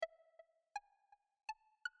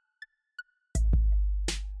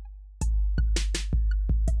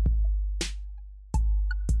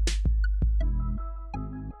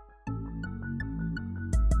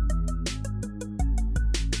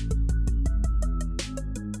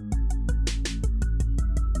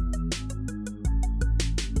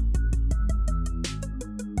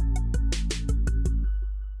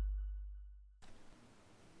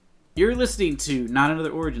You're listening to Not Another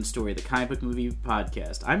Origin Story, the comic book movie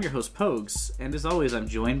podcast. I'm your host, Pogues, and as always, I'm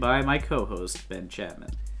joined by my co-host, Ben Chapman.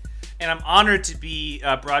 And I'm honored to be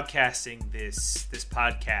broadcasting this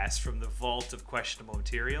podcast from the vault of questionable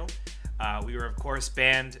material. We were, of course,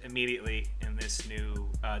 banned immediately in this new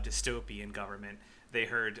dystopian government. They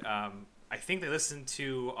heard, I think they listened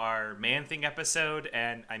to our Man-Thing episode,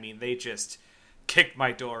 and, I mean, they just kicked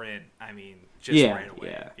my door in. I mean, just right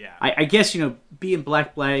away. Yeah. I guess, being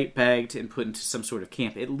black-bagged and put into some sort of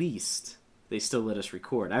camp, at least they still let us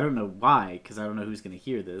record. I don't know why, because I don't know who's going to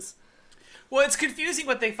hear this. Well, it's confusing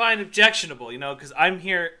what they find objectionable, because I'm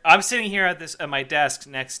sitting here at my desk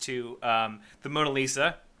next to the Mona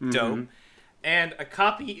Lisa, dope, and a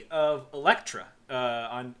copy of Elektra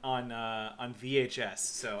on VHS.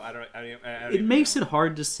 So I don't it makes it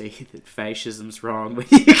hard to say that fascism's wrong when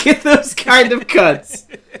you get those kind of cuts.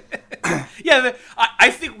 Yeah, I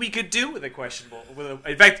think we could do with a questionable.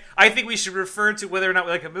 In fact, I think we should refer to whether or not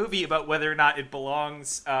we like a movie about whether or not it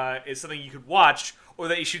belongs is something you could watch, or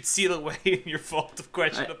that you should seal away in your vault of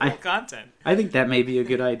questionable content. I think that may be a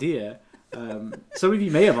good idea. Some of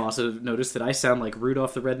you may have also noticed that I sound like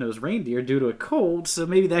Rudolph the Red-Nosed Reindeer due to a cold, so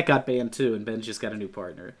maybe that got banned too, and Ben's just got a new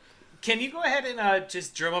partner. Can you go ahead and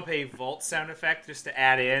just drum up a vault sound effect just to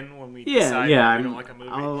add in when we decide we don't like a movie?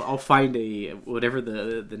 I'll find whatever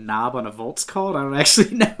the knob on a vault's called. I don't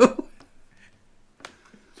actually know.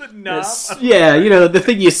 The knob? The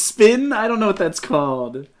thing you spin? I don't know what that's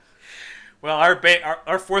called. Well,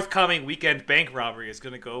 our forthcoming weekend bank robbery is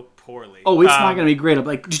going to go poorly. Oh, it's not going to be great. I'm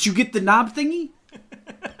like, did you get the knob thingy?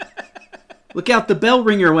 Look out, the bell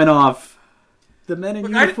ringer went off. The men in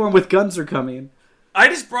uniform with guns are coming. I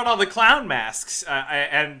just brought all the clown masks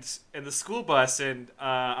and the school bus, and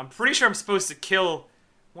I'm pretty sure I'm supposed to kill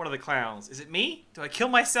one of the clowns. Is it me? Do I kill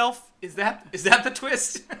myself? Is that the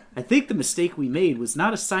twist? I think the mistake we made was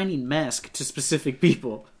not assigning mask to specific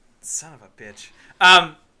people. Son of a bitch.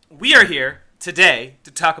 We are here today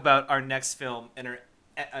to talk about our next film and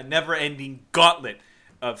a never-ending gauntlet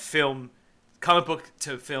of comic book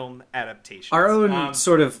to film adaptations. Our own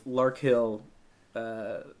sort of Larkhill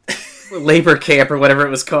labor camp or whatever it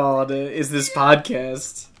was called is this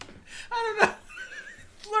podcast. I don't know.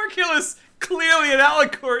 Larkhill is clearly an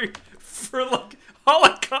allegory for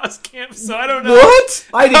Holocaust camps, so I don't know. What?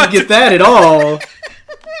 I didn't get that at all.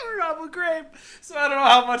 We're Abu Ghraib, so I don't know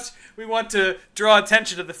how much we want to draw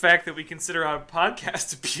attention to the fact that we consider our podcast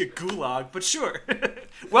to be a gulag, but sure.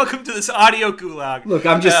 Welcome to this audio gulag. Look,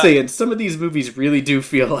 I'm just saying, some of these movies really do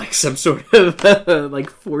feel like some sort of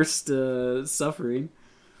forced suffering.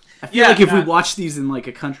 I feel like if we watched these in a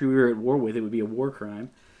country we were at war with, it would be a war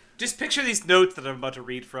crime. Just picture these notes that I'm about to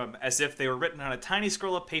read from as if they were written on a tiny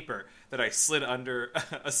scroll of paper that I slid under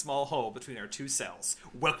a small hole between our two cells.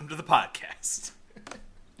 Welcome to the podcast.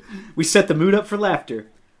 We set the mood up for laughter.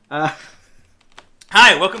 Hi,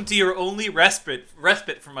 welcome to your only respite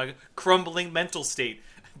from a crumbling mental state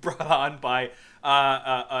brought on by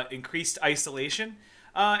increased isolation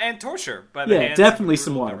and torture by the hands definitely of the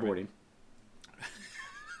some waterboarding.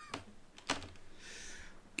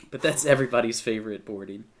 But that's everybody's favorite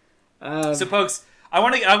boarding. So, folks, I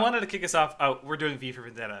wanted to kick us off. Oh, we're doing V for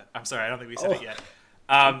Vendetta. I'm sorry, I don't think we said it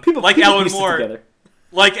yet. People Alan piece Moore. it together.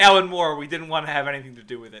 Like Alan Moore, we didn't want to have anything to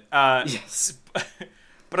do with it. Yes.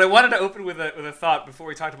 But I wanted to open with a thought before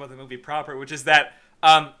we talked about the movie proper, which is that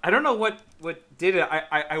I don't know what did it.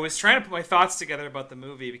 I was trying to put my thoughts together about the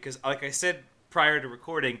movie because, like I said prior to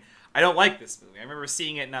recording, I don't like this movie. I remember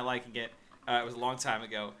seeing it and not liking it. It was a long time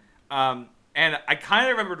ago. And I kind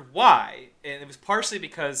of remembered why. And it was partially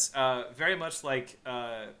because, very much like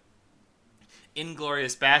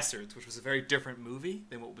Inglourious Basterds, which was a very different movie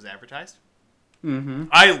than what was advertised. Mm-hmm.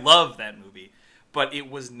 I love that movie, but it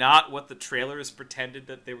was not what the trailers pretended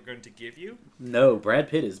that they were going to give you. No, Brad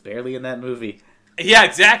Pitt is barely in that movie. Yeah,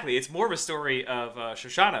 exactly. It's more of a story of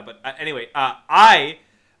Shoshana. But anyway, I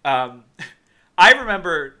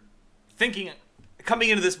remember coming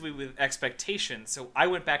into this movie with expectations, so I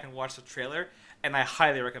went back and watched the trailer, and I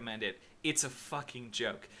highly recommend it. It's a fucking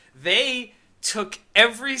joke. They took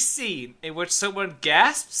every scene in which someone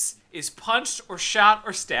gasps, is punched or shot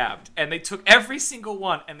or stabbed, and they took every single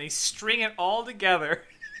one and they string it all together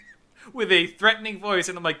with a threatening voice,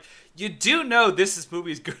 and I'm like, you do know this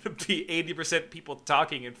movie is going to be 80% people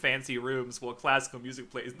talking in fancy rooms while classical music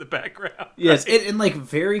plays in the background. Yes, right? and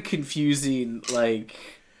very confusing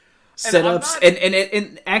setups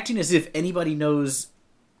and acting as if anybody knows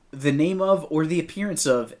the name of or the appearance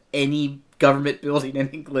of any government building in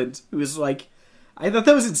England. Who is I thought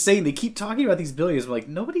that was insane. They keep talking about these buildings. I'm like,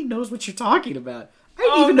 nobody knows what you're talking about. I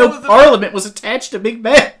didn't even know Parliament was attached to Big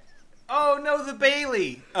Ben. oh no, the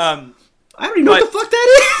Bailey. I don't even know what the fuck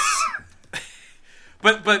that is.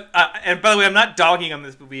 And by the way, I'm not dogging on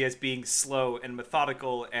this movie as being slow and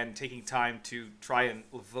methodical and taking time to try and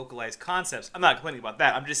vocalize concepts. I'm not complaining about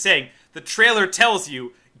that. I'm just saying the trailer tells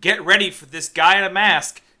you, get ready for this guy in a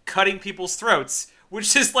mask cutting people's throats,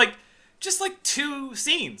 which is like just like 2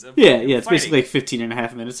 sceens of it's fighting. basically like 15 and a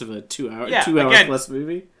half minutes of a 2 hour plus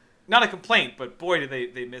movie. Not a complaint, but boy,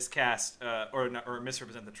 did they miscast or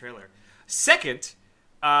misrepresent the trailer. Second,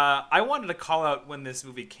 I wanted to call out when this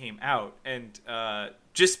movie came out, and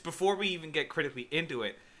just before we even get critically into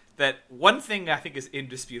it, that one thing I think is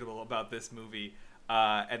indisputable about this movie,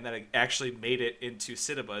 and that it actually made it into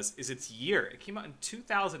cinemas, is its year. It came out in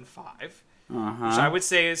 2005, which I would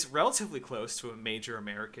say is relatively close to a major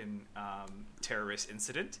American terrorist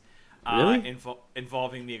incident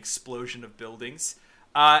involving the explosion of buildings.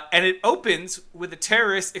 And it opens with a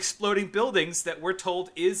terrorist exploding buildings that we're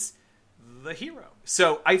told is the hero.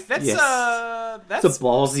 So that's a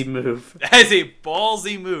ballsy move. That is a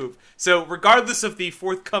ballsy move. So regardless of the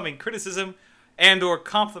forthcoming criticism and or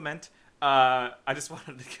compliment, I just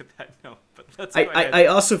wanted to get that note. But let's go ahead. I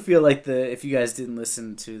also feel like if you guys didn't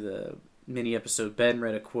listen to the mini episode, Ben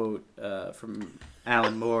read a quote from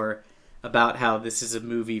Alan Moore about how this is a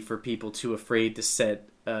movie for people too afraid to set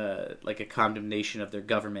like a condemnation of their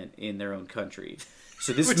government in their own country.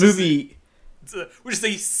 So this movie... Which is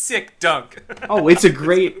a sick dunk. Oh, it's a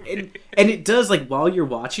great... And it does, like, while you're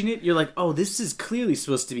watching it, you're like, oh, this is clearly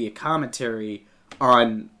supposed to be a commentary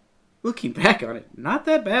on, looking back on it, not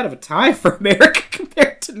that bad of a time for America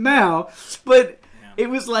compared to now. But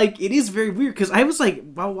it was like, it is very weird, because I was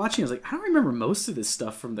like, while watching, I was like, I don't remember most of this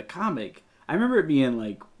stuff from the comic. I remember it being,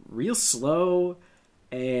 like, real slow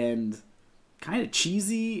and kind of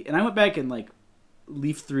cheesy. And I went back and, like,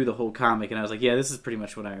 leafed through the whole comic, and I was like, yeah, this is pretty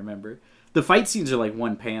much what I remember. The fight scenes are like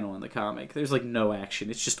one panel in the comic. There's like no action.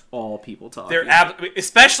 It's just all people talking. They're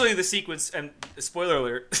especially the sequence, and spoiler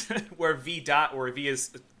alert, where V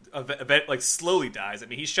is like slowly dies. I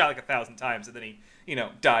mean, he's shot like 1,000 times, and then he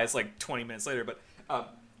dies like 20 minutes later. But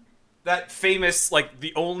that famous, like,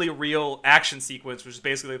 the only real action sequence, which is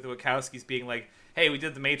basically like the Wachowskis being like, hey, we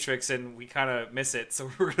did The Matrix and we kind of miss it,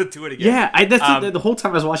 so we're going to do it again. Yeah, that's the whole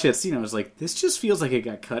time I was watching that scene, I was like, this just feels like it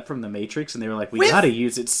got cut from The Matrix, and they were like, we got to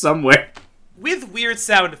use it somewhere. With weird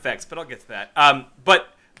sound effects, but I'll get to that.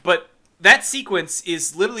 But that sequence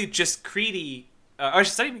is literally just Creedy.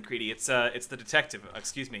 It's not even Creedy. It's the detective.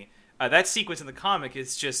 Excuse me. That sequence in the comic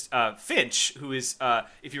is just Finch, who is,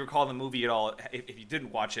 if you recall the movie at all, if you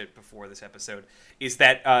didn't watch it before this episode, is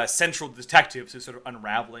that central detective who's sort of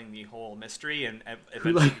unraveling the whole mystery and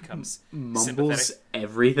eventually becomes mumbles sympathetic.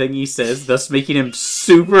 Everything he says, thus making him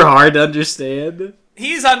super hard to understand.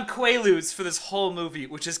 He's on Quaaludes for this whole movie,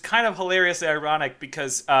 which is kind of hilariously ironic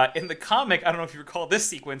because in the comic, I don't know if you recall this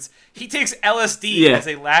sequence, he takes LSD as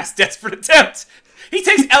a last desperate attempt. He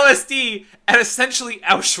takes LSD at essentially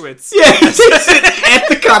Auschwitz. Yeah, he takes it at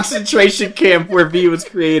the concentration camp where V was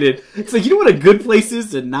created. It's like, you know what a good place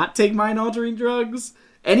is to not take mind-altering drugs?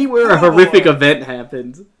 Anywhere a horrific event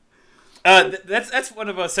happens. That's one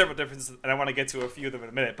of several differences, and I want to get to a few of them in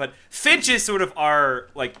a minute. But Finch is sort of our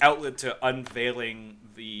outlet to unveiling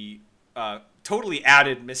the totally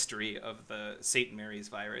added mystery of the St. Mary's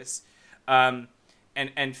virus. And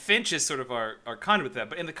Finch is sort of our conduit to that.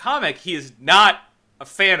 But in the comic, he is not a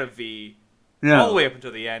fan of V all the way up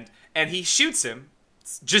until the end, and he shoots him,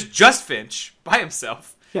 just Finch, by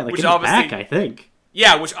himself. Yeah, like in the back, I think.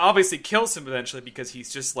 Yeah, which obviously kills him eventually because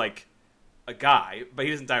he's just like a guy, but he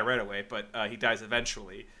doesn't die right away, but he dies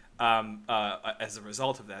eventually as a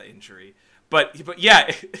result of that injury. But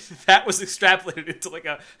yeah, that was extrapolated into like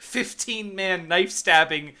a 15-man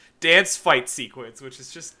knife-stabbing dance fight sequence, which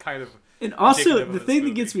is just kind of... And also, the thing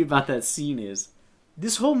that gets me about that scene is,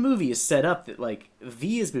 this whole movie is set up that, like,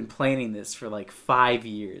 V has been planning this for, like, 5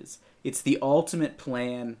 years. It's the ultimate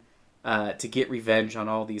plan to get revenge on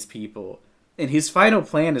all these people. And his final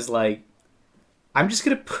plan is, like, I'm just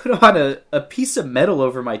going to put on a piece of metal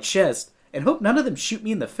over my chest and hope none of them shoot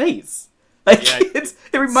me in the face. Like, yeah,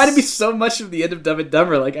 it reminded me so much of the end of Dumb and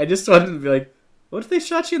Dumber. Like, I just wanted to be like, what if they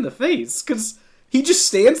shot you in the face? Because he just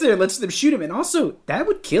stands there and lets them shoot him. And also, that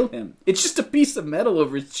would kill him. It's just a piece of metal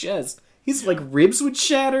over his chest. His, like, ribs would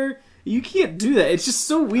shatter. You can't do that. It's just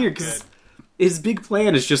so weird because his big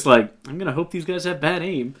plan is just like, I'm going to hope these guys have bad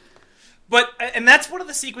aim. And that's one of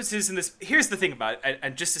the sequences in this. Here's the thing about it,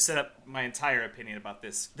 and just to set up my entire opinion about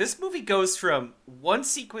this. This movie goes from one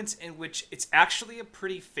sequence in which it's actually a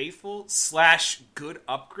pretty faithful / good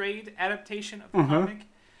upgrade adaptation of the comic,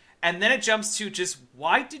 and then it jumps to just,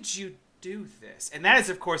 why did you do this? And that is,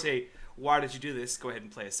 of course, a why did you do this? Go ahead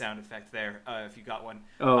and play a sound effect there if you got one.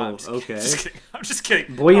 Oh, okay. I'm just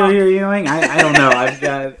kidding. Boy, I don't know. I've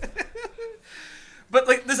got. But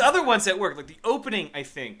like, there's other ones that work. Like the opening, I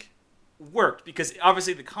think, worked because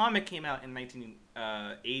obviously the comic came out in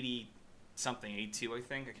 1980 something, 82, I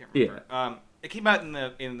think. I can't remember. Yeah. It came out in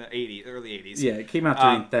the early 80s. Yeah, it came out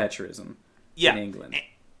during Thatcherism in England.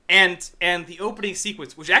 And the opening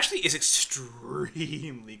sequence, which actually is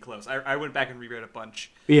extremely close. I went back and reread a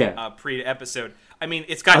bunch. Yeah. Pre-episode. I mean,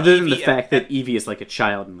 it's got other Evie than the fact that Evie is like a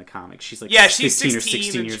child in the comics. She's like she's 15 or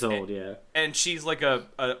 16 years old. Yeah. And she's like a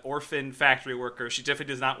orphan factory worker. She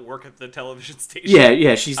definitely does not work at the television station.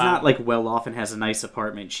 Yeah. She's not like well off and has a nice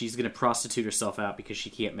apartment. She's gonna prostitute herself out because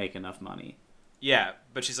she can't make enough money. Yeah,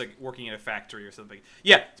 but she's like working in a factory or something.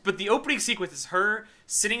 Yeah, but the opening sequence is her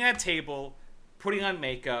sitting at a table, putting on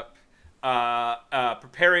makeup,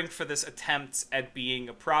 preparing for this attempt at being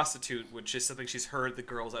a prostitute, which is something she's heard the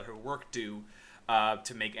girls at her work do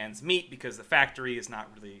to make ends meet, because the factory is not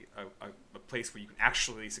really a place where you can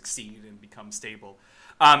actually succeed and become stable.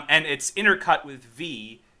 And it's intercut with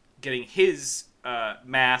V getting his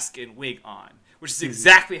mask and wig on, which is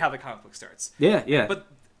exactly how the comic book starts. Yeah. But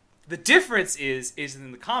the difference is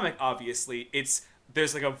in the comic, obviously,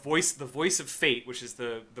 there's like the voice of fate, which is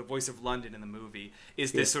the voice of London in the movie,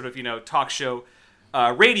 is this sort of, talk show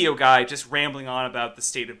radio guy just rambling on about the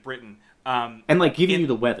state of Britain. And like giving you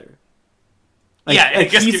the weather. Like, I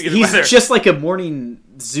guess he's just like a morning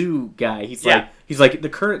zoo guy. He's like the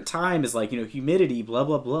current time is like, humidity, blah,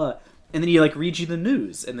 blah, blah. And then he like reads you the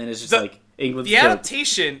news, and then it's just like England's the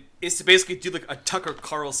adaptation is to basically do like a Tucker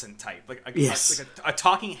Carlson type, like a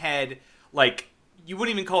talking head. Like, you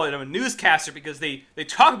wouldn't even call it a newscaster, because they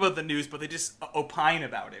talk about the news, but they just opine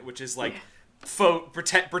about it, which is like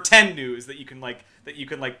pretend news that you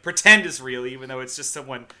can pretend is real, even though it's just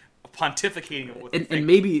someone pontificating of what they think. And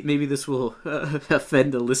maybe this will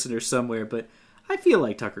offend a listener somewhere, but I feel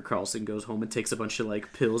like Tucker Carlson goes home and takes a bunch of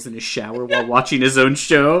like pills in his shower while watching his own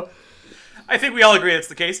show. I think we all agree that's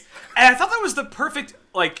the case. And I thought that was the perfect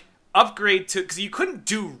like upgrade to, because you couldn't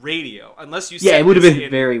do radio unless you said it would have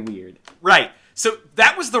been very weird. Right. So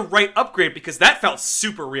that was the right upgrade, because that felt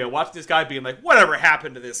super real. Watching this guy being like, whatever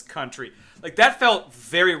happened to this country? Like, that felt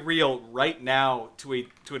very real right now to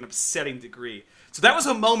an upsetting degree. So that was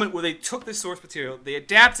a moment where they took the source material, they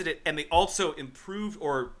adapted it, and they also improved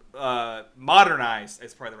or modernized,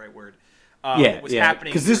 is probably the right word. What was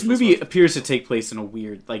happening. Because this movie appears to take place in a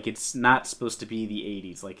weird, like, it's not supposed to be the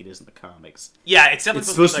 80s like it is in the comics. Yeah, it's definitely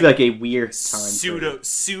supposed to be like a weird time.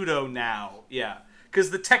 Pseudo now, yeah. Because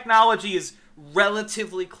the technology is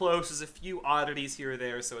relatively close. There's a few oddities here or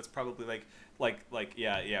there, so it's probably like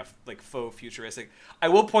faux futuristic. I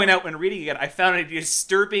will point out, when reading again, I found a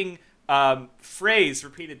disturbing phrase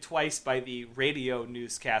repeated twice by the radio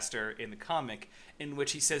newscaster in the comic, in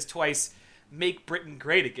which he says twice, "Make Britain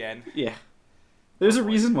great again." Yeah. There's a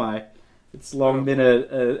reason why. It's long been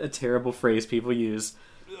a terrible phrase people use.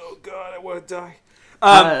 Oh God, I want to die.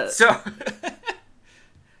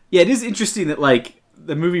 Yeah, it is interesting that, like,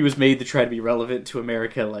 the movie was made to try to be relevant to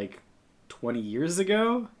America, like, 20 years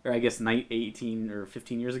ago? Or I guess 18 or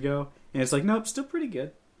 15 years ago. And it's like, nope, still pretty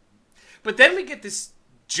good. But then we get this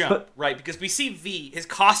jump, right? Because we see V, his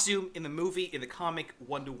costume in the movie, in the comic,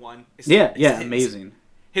 1-to-1. Amazing.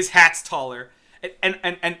 His hat's taller.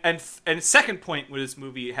 And second point where this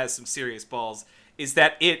movie has some serious balls is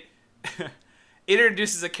that it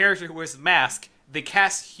introduces a character who wears a mask. They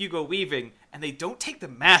cast Hugo Weaving, and they don't take the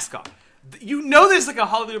mask off. There's like a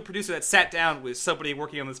Hollywood producer that sat down with somebody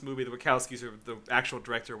working on this movie, the Wachowskis or the actual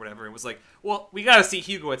director or whatever, and was like, well, we got to see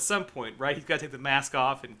Hugo at some point, right? He's got to take the mask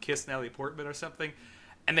off and kiss Natalie Portman or something.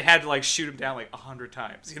 And they had to like shoot him down like 100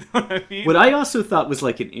 times. You know what I mean? What I also thought was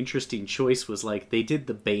like an interesting choice was like they did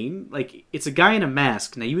the Bane. Like, it's a guy in a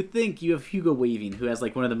mask. Now you would think you have Hugo Weaving, who has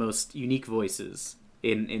like one of the most unique voices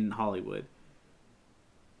in Hollywood.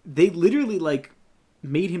 They literally like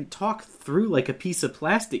made him talk through like a piece of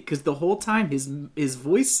plastic, because the whole time his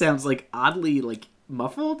voice sounds like oddly like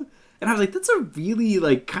muffled, and I was like, that's a really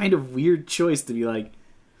like kind of weird choice to be like,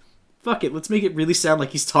 fuck it, let's make it really sound like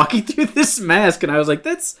he's talking through this mask. And I was like,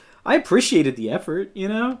 I appreciated the effort,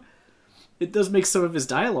 it does make some of his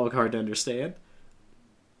dialogue hard to understand.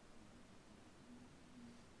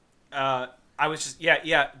 I was just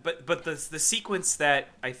but the sequence that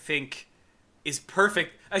I think is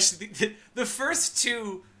perfect. Actually, the first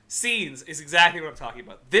two scenes is exactly what I'm talking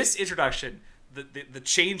about. This introduction, the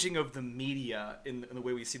changing of the media in the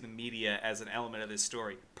way we see the media as an element of this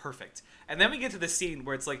story, perfect. And then we get to the scene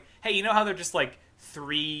where it's like, hey, you know how they're just like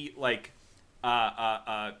three like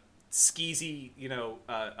skeezy,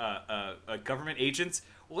 government agents.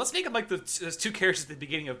 Well, let's make them like those two characters at the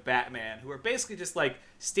beginning of Batman, who are basically just like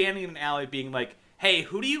standing in an alley, being like, "Hey,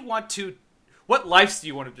 what lives do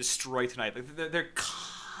you want to destroy tonight?" Like they're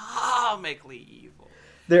comically evil.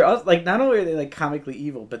 They're also, like, not only are they like comically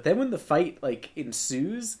evil, but then when the fight like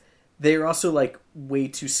ensues, they're also like way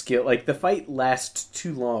too skilled. Like the fight lasts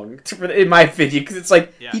too long, in my opinion, because it's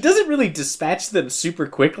like he doesn't really dispatch them super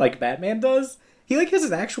quick like Batman does. He like has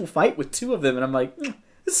an actual fight with two of them, and I'm like,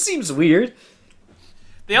 this seems weird.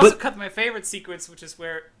 They also cut my favorite sequence, which is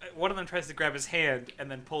where one of them tries to grab his hand and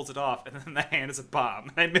then pulls it off, and then the hand is a bomb.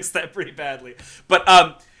 And I missed that pretty badly. But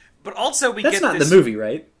also that's not in the movie,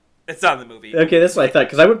 right? It's not in the movie. Okay, that's what I thought,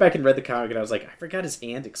 because I went back and read the comic, and I was like, I forgot his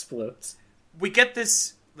hand explodes. We get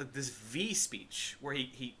this V speech where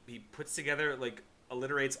he puts together, like,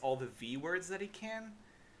 alliterates all the V words that he can.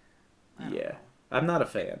 Yeah, I'm not a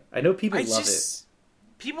fan. I know people love it.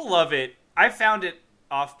 People love it. I found it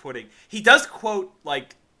off-putting. He does quote,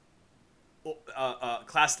 like,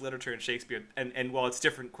 classic literature and Shakespeare, and while it's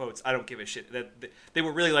different quotes, I don't give a shit. That they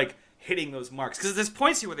were really, like, hitting those marks. Because there's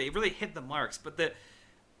points here where they really hit the marks, but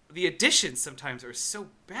the additions sometimes are so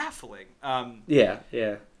baffling. Yeah.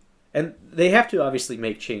 And they have to obviously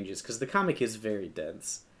make changes, because the comic is very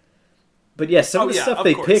dense. But yeah, some of the stuff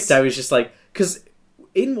they picked, I was just like... Because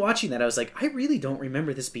in watching that, I was like, I really don't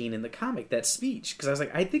remember this being in the comic, that speech. Because I was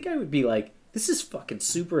like, I think I would be like, this is fucking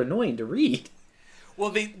super annoying to read. Well,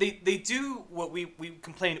 they do what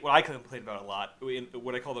what I complain about a lot,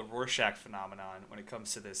 what I call the Rorschach phenomenon when it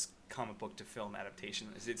comes to this comic book to film adaptation.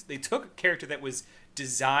 They took a character that was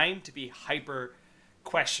designed to be hyper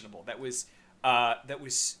questionable, that was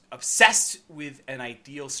obsessed with an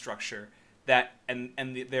ideal structure,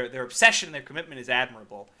 their obsession and their commitment is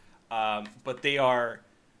admirable, but they are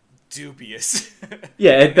dubious.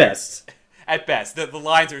 Yeah, at best. At best, the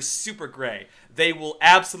lines are super gray. They will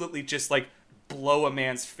absolutely just like blow a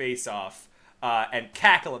man's face off and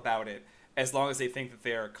cackle about it as long as they think that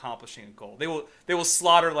they are accomplishing a goal. They will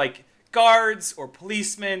slaughter like guards or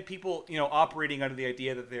policemen, people operating under the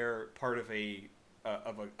idea that they're part of a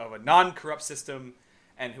non-corrupt system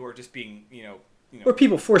and who are just being or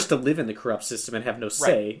people forced to live in the corrupt system and have no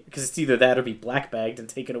say, because it's either that or be blackbagged and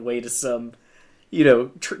taken away to some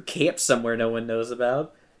camp somewhere no one knows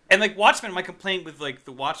about. And like Watchmen, my complaint with like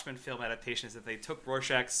the Watchmen film adaptation is that they took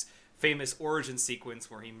Rorschach's famous origin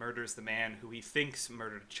sequence where he murders the man who he thinks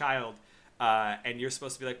murdered a child, and you're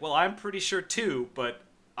supposed to be like, well, I'm pretty sure too, but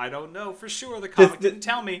I don't know for sure. The comic didn't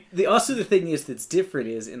tell me. The thing is that's different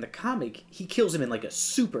is in the comic he kills him in like a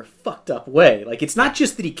super fucked up way. Like it's not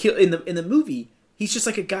just that he in the movie he's just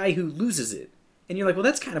like a guy who loses it. And you're like, well,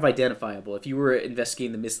 that's kind of identifiable. If you were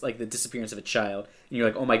investigating the disappearance of a child, and you're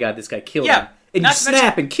like, oh my god, this guy killed him, and you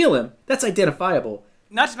snap and kill him, that's identifiable.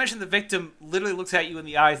 Not to mention the victim literally looks at you in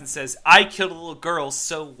the eyes and says, I killed a little girl,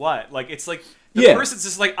 so what? Like, it's like, the person's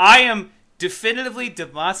just like, I am definitively,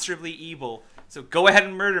 demonstrably evil, so go ahead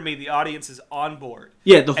and murder me. The audience is on board.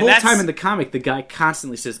 Yeah, the whole time in the comic, the guy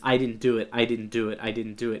constantly says, I didn't do it, I didn't do it, I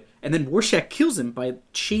didn't do it. And then Rorschach kills him by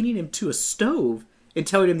chaining him to a stove and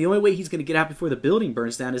telling him the only way he's going to get out before the building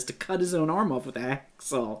burns down is to cut his own arm off with a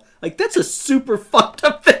hacksaw. Like, that's a super fucked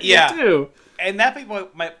up thing to do. And that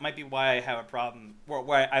might be why I have a problem,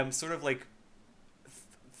 why I'm sort of like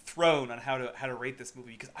thrown on how to rate this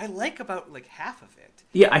movie, because I like about like half of it.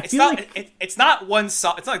 Yeah, I feel like it's not it's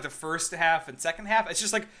not like the first half and second half. It's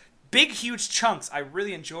just like big, huge chunks. I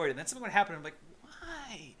really enjoyed it. And then something would happen. I'm like,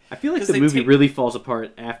 why? I feel like the movie really falls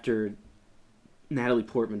apart after Natalie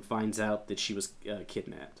Portman finds out that she was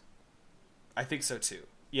kidnapped. I think so too.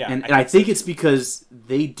 Yeah, and I think it's because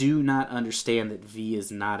they do not understand that V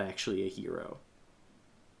is not actually a hero.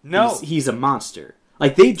 No, he's a monster.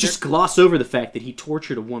 Like they just gloss over the fact that he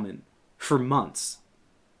tortured a woman for months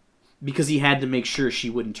because he had to make sure she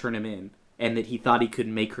wouldn't turn him in, and that he thought he could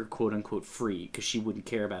make her quote unquote free because she wouldn't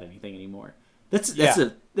care about anything anymore. That's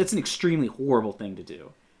an extremely horrible thing to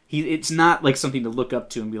do. It's not like something to look up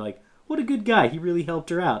to and be like, what a good guy, he really helped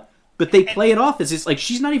her out. But they play it off as it's like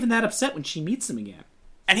she's not even that upset when she meets him again.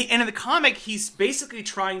 And in the comic, he's basically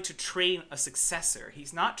trying to train a successor.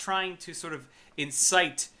 He's not trying to sort of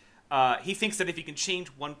incite. He thinks that if he can change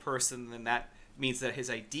one person, then that means that his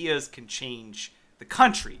ideas can change the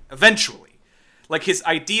country eventually. Like his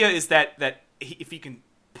idea is that if he can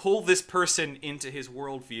pull this person into his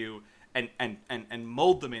worldview and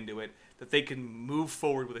mold them into it, that they can move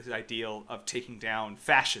forward with his ideal of taking down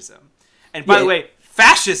fascism. And by the way,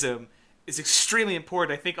 fascism is extremely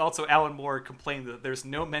important. I think also Alan Moore complained that there's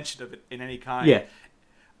no mention of it in any kind.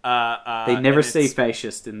 Yeah. They never say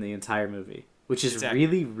fascist in the entire movie, which is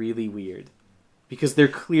really, really weird. because they're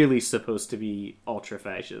clearly supposed to be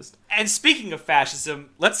ultra-fascist. And speaking of fascism,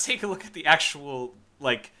 let's take a look at the actual,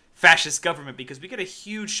 like, fascist government, because we get a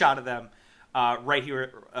huge shot of them right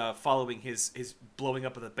here following his blowing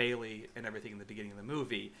up of the Bailey and everything in the beginning of the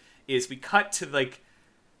movie. Is we cut to, like,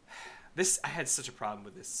 this. I had such a problem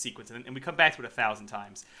with this sequence, and we come back to it 1,000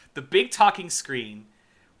 times. The big talking screen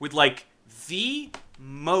with, like, the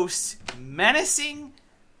most menacing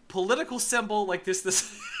political symbol, like this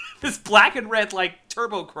this black and red, like,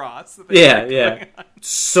 turbo cross. Yeah.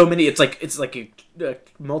 So many. It's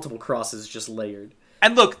like multiple crosses just layered.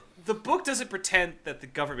 And look, the book doesn't pretend that the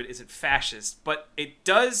government isn't fascist, but it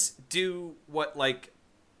does do what, like,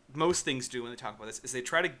 most things do when they talk about this, is they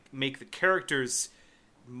try to make the characters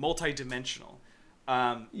multi-dimensional.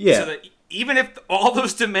 So that even if all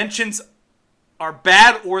those dimensions are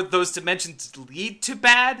bad or those dimensions lead to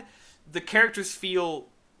bad, the characters feel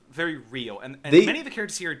very real. And many of the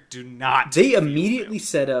characters here do not. They immediately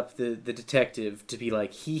set up the detective to be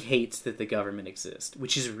like, he hates that the government exists,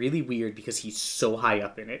 which is really weird because he's so high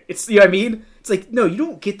up in it. It's, you know what I mean? It's like, no, you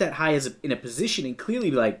don't get that high in a position and clearly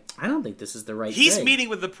be like, I don't think this is the right He's thing. meeting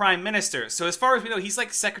with the prime minister, so as far as we know, he's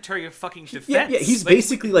like Secretary of fucking Defense. Yeah, he's like,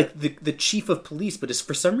 basically like the chief of police, but is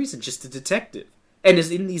for some reason just a detective. And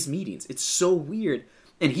is in these meetings. It's so weird.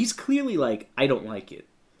 And he's clearly like, I don't like it.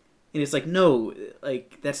 And it's like, no,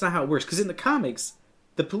 like, that's not how it works. Because in the comics,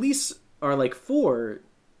 the police are, like, for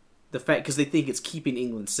the fact, because they think it's keeping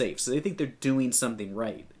England safe. So they think they're doing something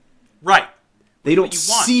right. Right. They don't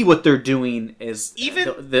see what they're doing as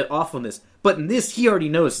even the awfulness. But in this, he already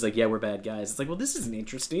knows. He's like, yeah, we're bad guys. It's like, well, this isn't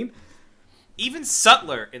interesting. Even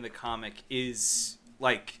Sutler in the comic is,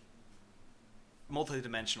 like,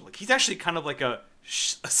 multidimensional. Like, he's actually kind of like a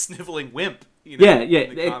sniveling wimp. You know,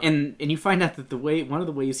 and you find out that one of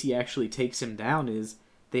the ways he actually takes him down is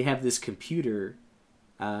they have this computer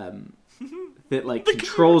that, like,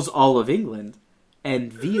 controls all of England,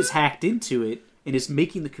 and V is hacked into it and is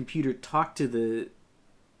making the computer talk to the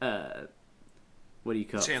what do you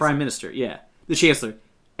call it? Prime Minister, the Chancellor,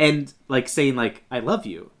 and, like, saying, like, I love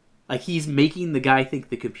you. Like, he's making the guy think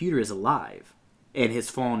the computer is alive and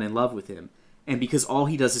has fallen in love with him. And because all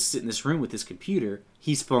he does is sit in this room with this computer,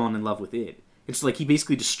 he's fallen in love with it. And so, like, he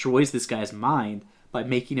basically destroys this guy's mind by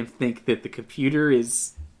making him think that the computer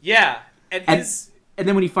is... Yeah. And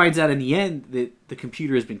then when he finds out in the end that the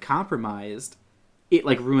computer has been compromised, it,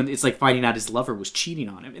 like, ruined... It's like finding out his lover was cheating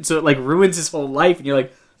on him. And so it, like, ruins his whole life. And you're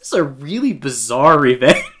like, this is a really bizarre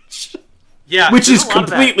revenge. Yeah. Which is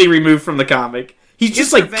completely removed from the comic. He's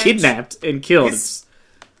just, like, kidnapped and killed.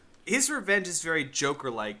 His revenge is very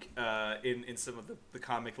Joker-like in some of the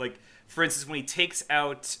comic. Like, for instance, when he takes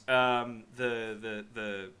out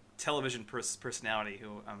the television personality,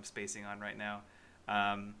 who I'm spacing on right now,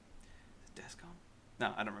 Descom?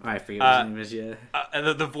 No, I don't remember. I forget what his name is.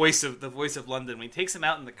 Yeah, the voice of London. When he takes him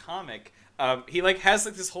out in the comic, he, like, has,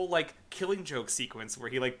 like, this whole, like, Killing Joke sequence where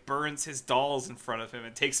he, like, burns his dolls in front of him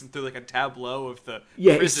and takes him through, like, a tableau of the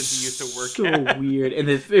prison he used to work at. So weird. And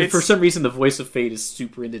then, for some reason, the voice of Fate is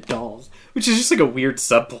super into dolls, which is just, like, a weird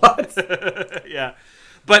subplot. Yeah.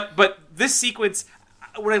 But this sequence,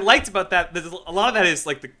 what I liked about that, a lot of that is,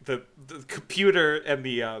 like, the computer and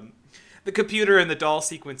the computer and the doll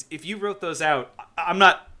sequence. If you wrote those out, I'm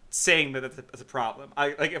not saying that that's a problem.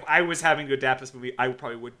 If I was having to adapt this movie, I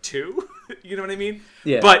probably would too. You know what I mean?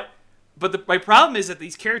 Yeah. But my problem is that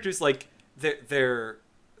these characters, like, they're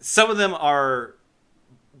some of them are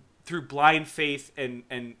through blind faith and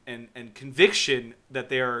conviction that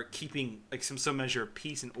they are keeping, like, some measure of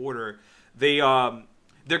peace and order.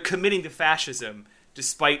 They're committing to fascism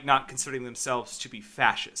despite not considering themselves to be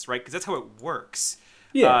fascist, right? Because that's how it works.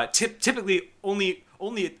 Yeah. Typically, only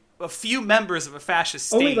a few members of a fascist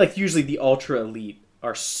state. Only, like, usually the ultra elite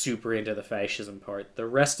are super into the fascism part. The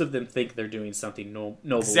rest of them think they're doing something noble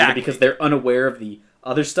exactly. because they're unaware of the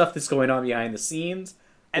other stuff that's going on behind the scenes,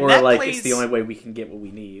 and it's the only way we can get what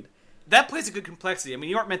we need. That plays a good complexity. I mean,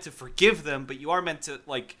 you aren't meant to forgive them, but you are meant to,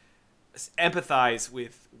 like, empathize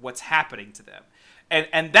with what's happening to them.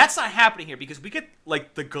 And that's not happening here because we get,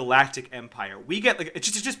 like, the Galactic Empire. We get, like, it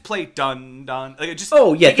just play dun. Like, it just,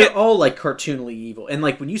 they're all, like, cartoonily evil. And,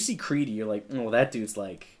 like, when you see Creedy, you're like, oh, that dude's,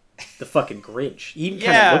 like, the fucking Grinch. He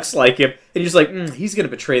kind of looks like him. And you're just like, he's going to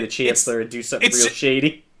betray the Chancellor and do something real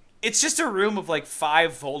shady. It's just a room of, like,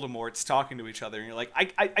 5 Voldemorts talking to each other. And you're like,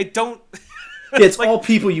 I don't... Yeah, it's like, all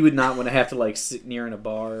people you would not want to have to, like, sit near in a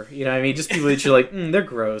bar. You know what I mean? Just people that you're like, they're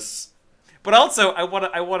gross. But also, I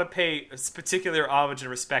want to pay particular homage and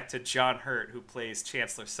respect to John Hurt, who plays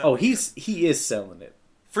Chancellor Sutton. Oh, he is selling it.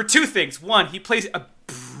 For 2 things. One, he plays a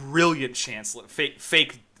brilliant Chancellor,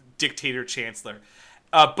 fake dictator Chancellor.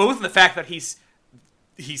 Both in the fact that he's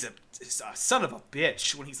he's a son of a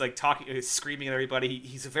bitch when he's like talking, screaming at everybody.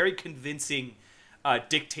 He's a very convincing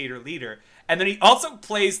dictator leader. And then he also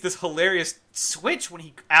plays this hilarious switch when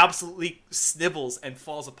he absolutely snivels and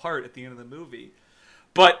falls apart at the end of the movie.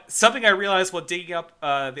 But something I realized while digging up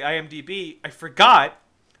the IMDb, I forgot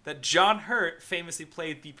that John Hurt famously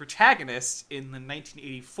played the protagonist in the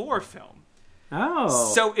 1984 film.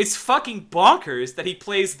 Oh. So it's fucking bonkers that he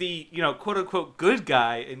plays the, quote-unquote good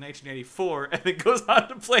guy in 1984 and then goes on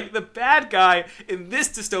to play the bad guy in this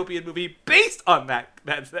dystopian movie based on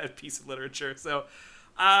that piece of literature. So,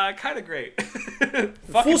 kind of great.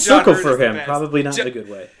 Full circle for him, probably not in a good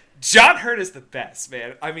way. John Hurt is the best,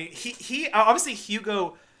 man. I mean, he obviously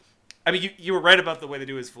Hugo... I mean, you were right about the way they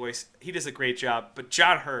do his voice. He does a great job. But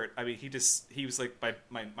John Hurt, I mean, he was like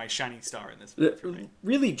my shining star in this movie for me.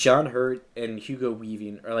 Really, John Hurt and Hugo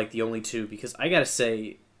Weaving are like the only two, because I gotta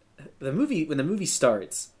say, when the movie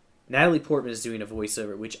starts, Natalie Portman is doing a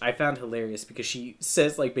voiceover, which I found hilarious because she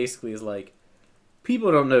says basically is like,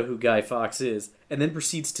 people don't know who Guy Fawkes is, and then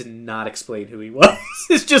proceeds to not explain who he was.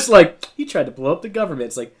 It's just like, he tried to blow up the government.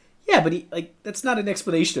 It's like, yeah, but that's not an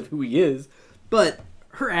explanation of who he is. But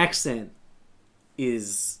her accent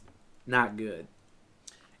is not good.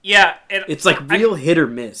 Yeah. And it's like real hit or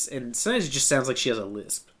miss, and sometimes it just sounds like she has a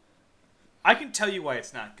lisp. I can tell you why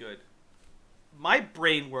it's not good. My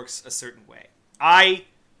brain works a certain way. I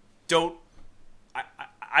tend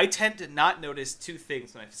to not notice two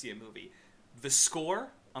things when I see a movie. The score,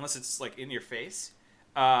 unless it's like in your face,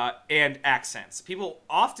 and accents. People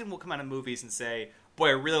often will come out of movies and say, boy,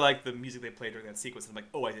 I really like the music they played during that sequence. And I'm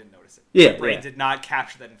like, oh, I didn't notice it. Yeah, my brain did not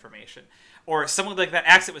capture that information. Or someone like, that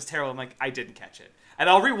accent was terrible. I'm like, I didn't catch it. And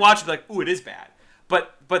I'll rewatch it and be like, ooh, it is bad.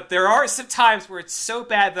 But there are some times where it's so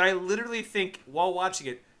bad that I literally think, while watching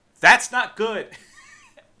it, that's not good.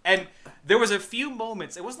 And there was a few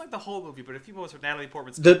moments, it wasn't like the whole movie, but a few moments where Natalie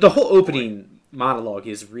Portman's... The whole opening monologue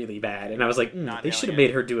is really bad. And I was like, they should have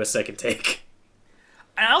made her do a second take.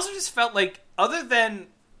 And I also just felt like, other than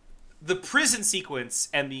the prison sequence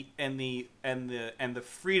and the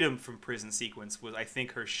freedom from prison sequence was, I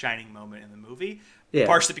think, her shining moment in the movie. Yeah.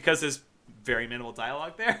 Partially because there's very minimal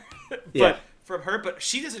dialogue there. But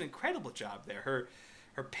she does an incredible job there.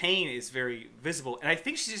 Her pain is very visible, and I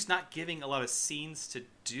think she's just not giving a lot of scenes to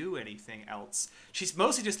do anything else. She's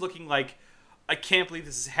mostly just looking like, I can't believe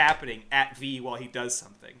this is happening at V while he does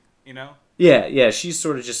something, you know? Yeah, she's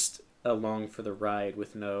sort of just along for the ride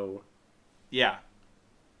with no... Yeah.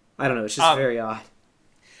 I don't know, it's just very odd.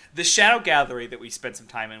 The Shadow Gallery that we spent some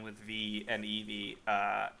time in with V and Evie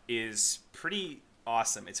is pretty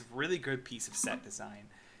awesome. It's a really good piece of set design.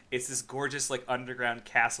 It's this gorgeous, underground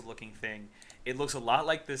castle-looking thing. It looks a lot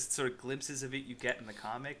like this sort of glimpses of it you get in the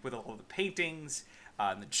comic with all the paintings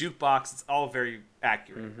and the jukebox. It's all very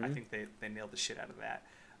accurate. Mm-hmm. I think they nailed the shit out of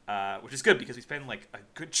that, which is good because we spend a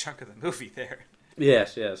good chunk of the movie there.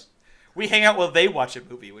 Yes. We hang out while they watch a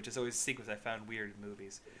movie, which is always a sequence I found weird in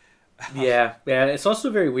movies. Yeah. It's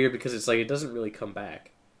also very weird because it's it doesn't really come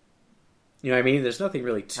back. You know what I mean? There's nothing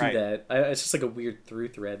really to that. It's just a weird through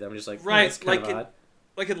thread that I'm just it's kind of odd.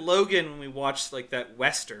 Like in Logan, when we watched that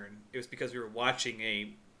Western, it was because we were watching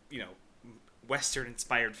a,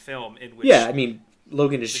 Western-inspired film in which... Yeah, I mean,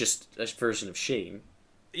 Logan is just a version of Shane.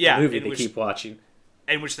 Yeah. The movie they keep watching.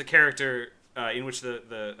 In which the character, in which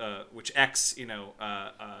which X,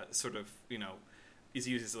 sort of, is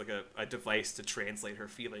used as a device to translate her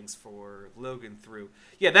feelings for Logan through.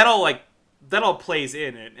 Yeah, that all plays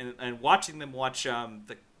in, and watching them watch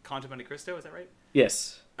the Count of Monte Cristo, is that right?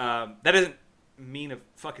 Yes. That doesn't mean a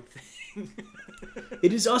fucking thing.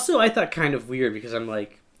 It is also, I thought, kind of weird because I'm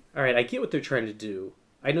like, all right, I get what they're trying to do.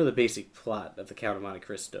 I know the basic plot of the Count of Monte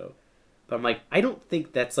Cristo, but I'm like, I don't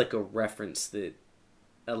think that's a reference that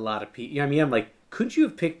a lot of people. You know what I mean? I'm like, couldn't you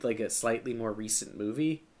have picked a slightly more recent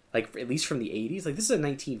movie, at least from the 80s? This is a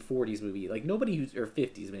 1940s movie. Nobody or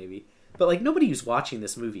 50s maybe, but nobody who's watching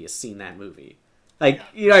this movie has seen that movie. You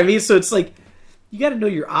know what I mean? So it's you got to know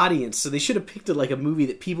your audience, so they should have picked a movie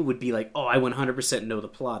that people would be like, oh, I 100% know the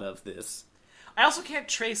plot of this. I also can't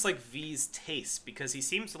trace V's taste because he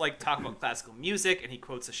seems to talk about classical music and he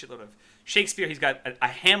quotes a shitload of Shakespeare. He's got a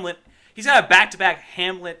Hamlet. He's got a back-to-back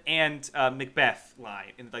Hamlet and Macbeth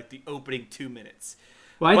line in the opening 2 minutes.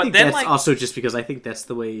 Well, I think that's also just because I think that's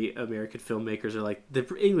the way American filmmakers are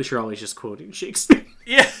the English are always just quoting Shakespeare.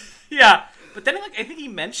 Yeah. But then I think he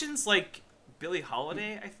mentions Billie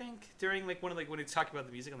Holiday, I think, during when he's talking about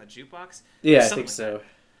the music on the jukebox. Yeah, I think so.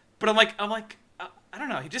 But I'm like, I don't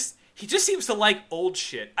know. He just seems to like old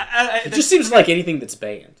shit. It just seems like anything that's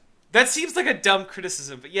banned. That seems like a dumb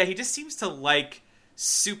criticism, but yeah, he just seems to like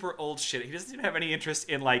super old shit. He doesn't even have any interest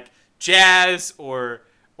in jazz or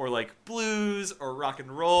or like blues or rock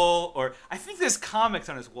and roll, or I think there's comics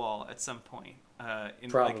on his wall at some point,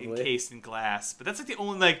 like encased in glass. But that's like the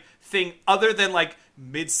only like thing other than like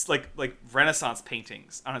like Renaissance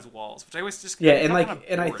paintings on his walls, which I always just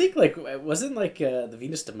I think like wasn't like the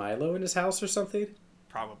Venus de Milo in his house or something.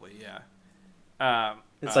 Probably, yeah.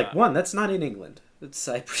 It's like that's not in England. I'm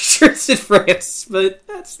pretty sure it's in France, but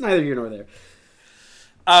that's neither here nor there.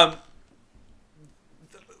 I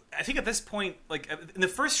think at this point, like in the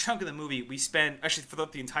first chunk of the movie, we spend actually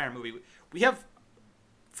throughout the entire movie, we have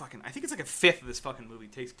I think it's like a fifth of this fucking movie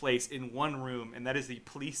takes place in one room, and that is the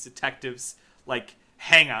police detectives like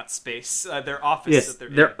hangout space, their office. Yes,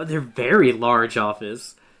 that they're in. They're very large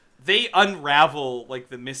office. They unravel like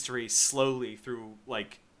the mystery slowly through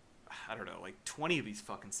like I don't know, like 20 of these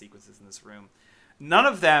fucking sequences in this room. None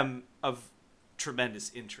of them of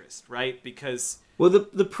tremendous interest, right? Because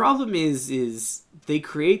the problem is they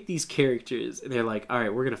create these characters and they're like, all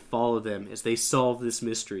right, we're gonna follow them as they solve this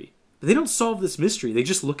mystery. But they don't solve this mystery. They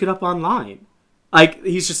just look it up online. Like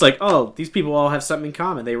he's just like, oh, these people all have something in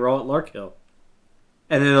common. They were all at Larkhill.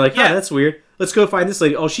 And then they're like, yeah, that's weird. Let's go find this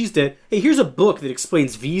lady. Oh, she's dead. Hey, here's a book that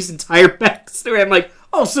explains V's entire backstory. I'm like,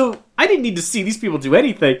 oh, so I didn't need to see these people do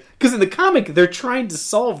anything. Because in the comic, they're trying to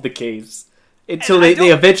solve the case until they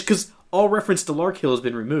eventually... Because all reference to Larkhill has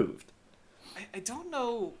been removed. I don't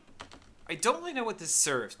know... I don't really know what this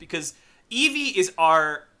serves. Because Evie is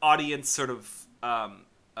our audience sort of...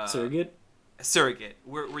 surrogate? Surrogate.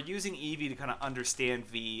 We're using Evie to kind of understand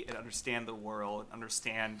V and understand the world.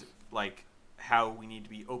 Understand, like... how we need to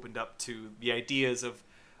be opened up to the ideas of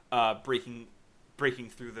breaking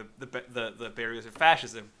through the barriers of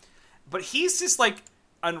fascism, but he's just like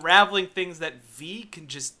unraveling things that V can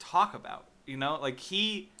just talk about. You know, like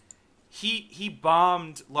he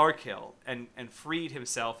bombed Larkhill and freed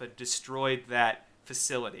himself and destroyed that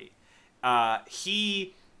facility.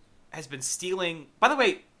 He has been stealing. By the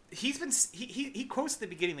way, he quotes at the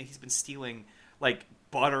beginning that he's been stealing like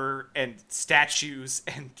butter and statues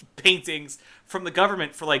and paintings from the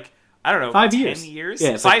government for like, I don't know, 5 years. 10 years? Yeah,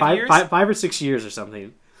 it's like 5 years? 5 or 6 years or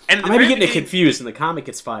something. And I might be getting it confused. In the comic,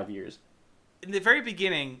 it's 5 years. In the very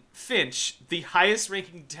beginning, Finch, the highest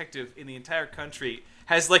ranking detective in the entire country,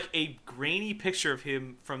 has like a grainy picture of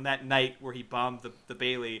him from that night where he bombed the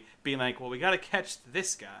Bailey, being like, well, we gotta catch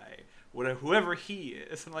this guy, whoever he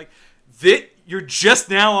is. And like, you're just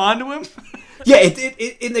now onto him? Yeah,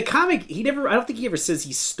 in the comic, I don't think he ever says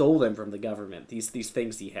he stole them from the government, these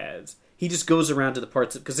things he has. He just goes around to the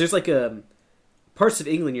parts because there's like parts of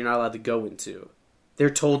England you're not allowed to go into.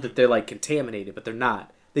 They're told that they're like contaminated, but they're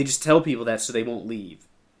not. They just tell people that so they won't leave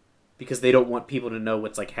because they don't want people to know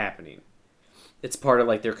what's like happening. It's part of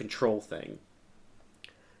like their control thing.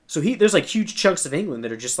 So there's like huge chunks of England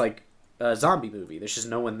that are just like a zombie movie. There's just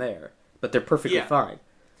no one there, but they're perfectly fine.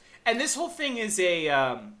 And this whole thing is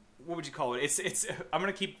a what would you call it? It's I'm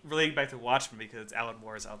gonna keep relating back to Watchmen because it's Alan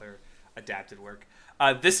Moore's other adapted work.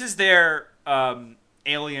 This is their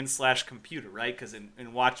alien / computer, right? Because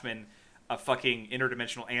in Watchmen, a fucking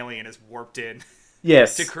interdimensional alien is warped in.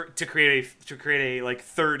 Yes. to create a like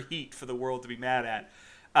third heat for the world to be mad at,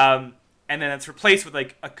 and then it's replaced with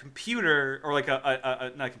like a computer or like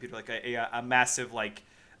a not a computer, like a massive like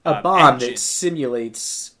a bomb engine that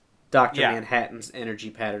simulates Dr. Manhattan's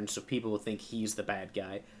energy pattern, so people will think he's the bad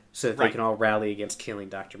guy, so that they can all rally against killing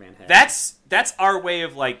Dr. Manhattan. That's our way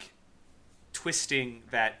of like twisting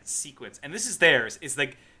that sequence, and this is theirs. Is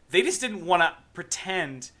like they just didn't want to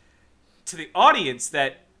pretend to the audience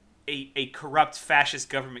that a corrupt fascist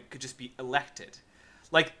government could just be elected.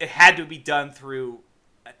 Like it had to be done through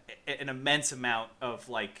an immense amount of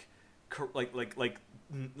like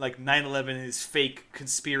 9/11 is fake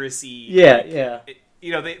conspiracy. Yeah.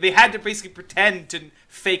 You know, they had to basically pretend to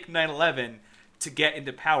fake 9/11 to get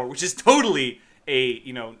into power, which is totally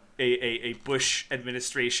a Bush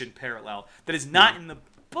administration parallel that is not in the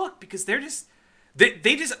book because they just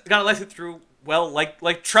got elected through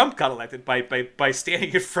like Trump got elected by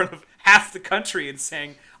standing in front of half the country and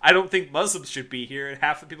saying, I don't think Muslims should be here, and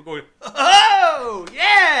half the people going, oh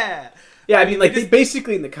yeah. Yeah, I mean, like they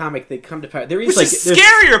basically in the comic they come to power. There is which is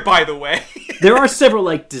scarier, by the way. There are several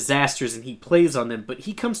like disasters, and he plays on them, but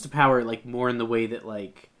he comes to power like more in the way that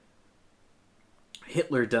like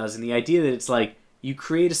Hitler does, and the idea that it's like you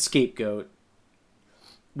create a scapegoat,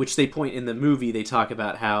 which they point in the movie. They talk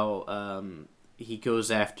about how he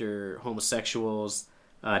goes after homosexuals,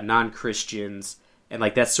 non-Christians, and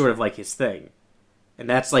like that's sort of like his thing. And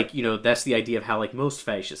that's like that's the idea of how like most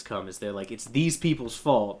fascists come is they're like it's these people's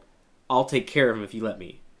fault. I'll take care of him if you let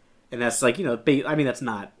me. And that's like, I mean, that's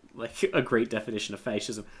not like a great definition of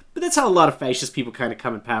fascism. But that's how a lot of fascist people kind of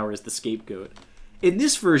come in power as the scapegoat. in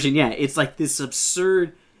this version, yeah, it's like this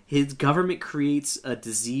absurd. His government creates a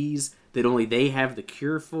disease that only they have the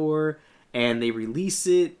cure for, and they release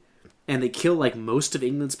it, and they kill like most of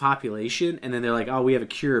England's population, and then they're like, "Oh, we have a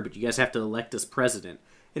cure, but you guys have to elect us president."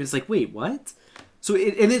 And it's like, wait, what? So,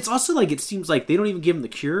 and it's also like, it seems like they don't even give him the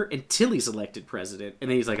cure until he's elected president, and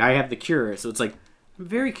then he's like, "I have the cure." So it's like, I'm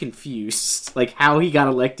very confused, like how he got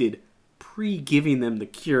elected pre-giving them the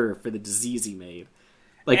cure for the disease he made.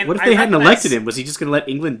 Like, and what if they hadn't elected him? Was he just going to let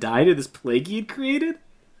England die to this plague he had created?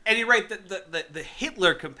 And you're right, the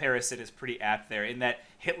Hitler comparison is pretty apt there, in that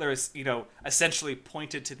Hitler is, essentially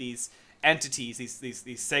pointed to these entities,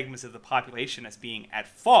 these segments of the population as being at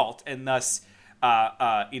fault, and thus,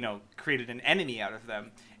 created an enemy out of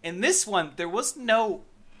them. In this one, there was no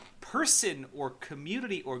person or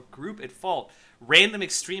community or group at fault. Random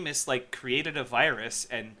extremists, created a virus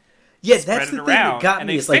and spread it around, that got me, and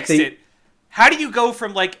they fixed it. How do you go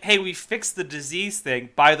from, hey, we fixed the disease thing,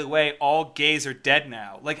 by the way, all gays are dead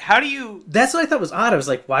now? How do you... That's what I thought was odd. I was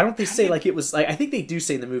like, why don't they say, it was... I think they do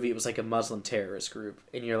say in the movie it was, a Muslim terrorist group.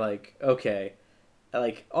 And you're like, okay.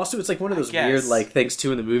 Also, it's, one of those weird, things,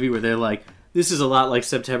 too, in the movie where they're like, this is a lot like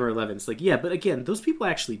September 11th. It's like, yeah, but again, those people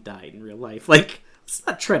actually died in real life. Let's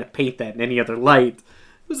not try to paint that in any other light.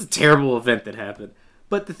 It was a terrible event that happened.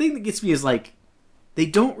 But the thing that gets me is, they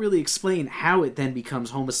don't really explain how it then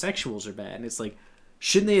becomes homosexuals are bad. And it's like,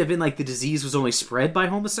 shouldn't they have been the disease was only spread by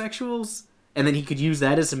homosexuals? And then he could use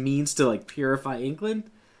that as a means to purify England?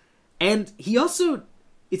 And he also,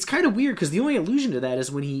 it's kind of weird because the only allusion to that is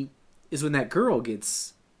when that girl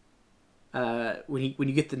gets, when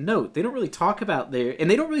you get the note. They don't really talk about and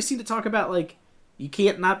they don't really seem to talk about you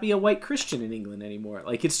can't not be a white Christian in England anymore.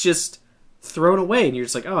 It's just thrown away and you're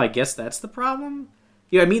just like, oh, I guess that's the problem?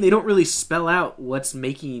 You know what I mean? They don't really spell out what's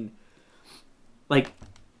making...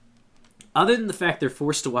 other than the fact they're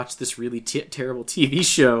forced to watch this really terrible TV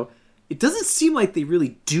show, it doesn't seem like they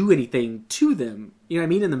really do anything to them. You know what I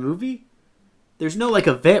mean? In the movie? There's no,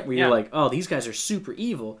 event where you're like, oh, these guys are super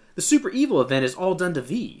evil. The super evil event is all done to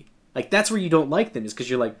V. That's where you don't like them, is because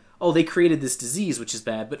you're like, oh, they created this disease, which is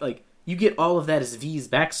bad, but, you get all of that as V's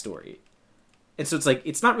backstory. And so it's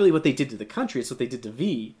it's not really what they did to the country, it's what they did to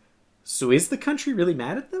V. So is the country really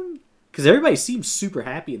mad at them? Because everybody seems super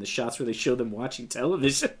happy in the shots where they show them watching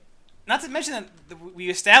television. Not to mention that we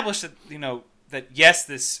established that, that yes,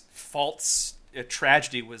 this false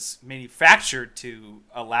tragedy was manufactured to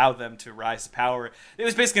allow them to rise to power. It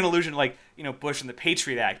was basically an illusion, Bush and the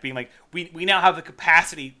Patriot Act, being we now have the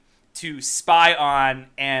capacity to spy on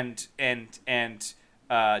and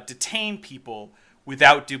detain people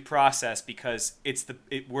without due process because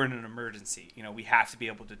we're in an emergency. We have to be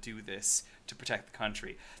able to do this to protect the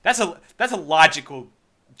country. That's a logical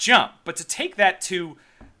jump. But to take that to,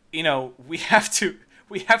 we have to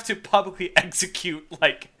publicly execute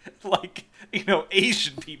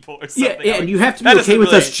Asian people or something. Yeah, and you have to be okay with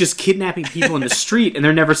us just kidnapping people in the street and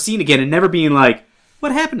they're never seen again and never being like,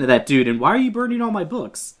 what happened to that dude and why are you burning all my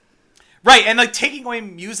books? Right, and taking away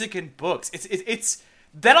music and books. It's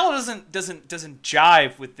that all doesn't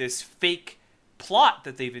jive with this fake plot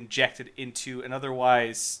that they've injected into an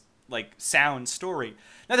otherwise sound story.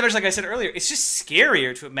 Not to mention, like I said earlier, it's just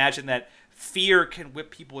scarier to imagine that fear can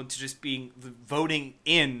whip people into just voting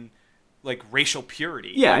in racial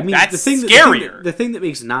purity. Yeah, I mean, that's scarier. The thing that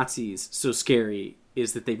makes Nazis so scary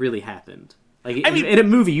is that they really happened. In a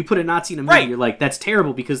movie, you put a Nazi in a movie, right. You're like, that's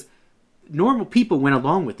terrible because normal people went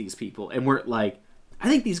along with these people and were like, I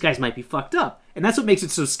think these guys might be fucked up. And that's what makes it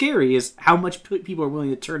so scary is how much people are willing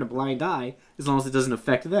to turn a blind eye as long as it doesn't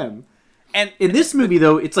affect them. And in this movie,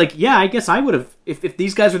 though, it's I guess I would have, if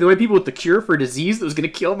these guys were the only people with the cure for a disease that was going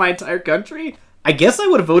to kill my entire country, I guess I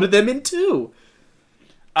would have voted them in too.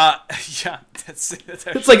 Yeah, that's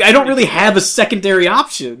it's I don't really have a secondary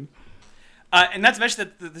option. And not to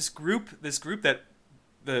mention that this group that,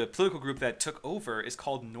 the political group that took over is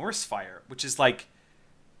called Norsefire, which is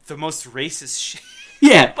the most racist shit.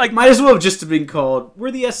 Yeah, might as well have just been called, we're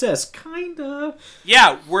the SS, kinda.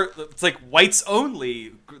 Yeah, it's whites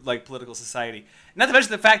only, political society. Not to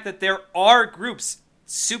mention the fact that there are groups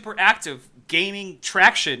super active, gaining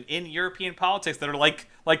traction in European politics that are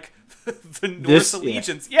the Norse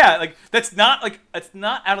allegiance. Yeah, that's not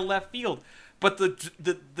out of left field. But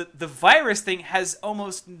the virus thing has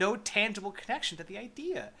almost no tangible connection to the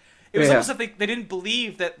idea. It was almost like they didn't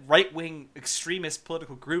believe that right-wing extremist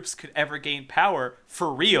political groups could ever gain power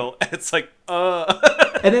for real. And it's And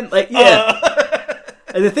then,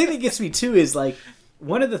 And the thing that gets me, too, is,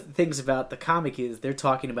 one of the things about the comic is they're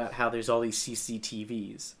talking about how there's all these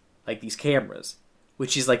CCTVs, these cameras.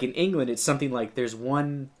 Which is, in England, it's something there's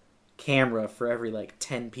one camera for every,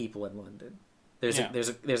 10 people in London. There's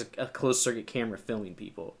a closed circuit camera filming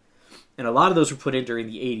people, and a lot of those were put in during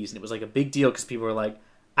the 80s, and it was like a big deal because people were like,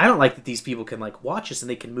 I don't like that these people can like watch us and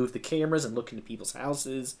they can move the cameras and look into people's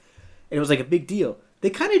houses, and it was like a big deal. They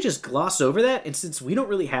kind of just gloss over that, and since we don't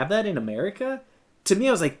really have that in America, to me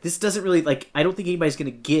I was like, this doesn't really like. I don't think anybody's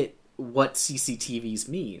gonna get what CCTVs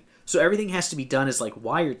mean. So everything has to be done as like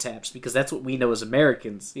wiretaps because that's what we know as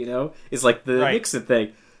Americans, you know, is like the Nixon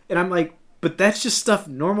thing. And I'm like, but that's just stuff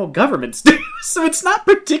normal governments do. So it's not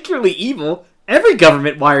particularly evil. Every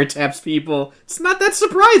government wiretaps people. It's not that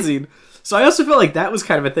surprising. So I also felt like that was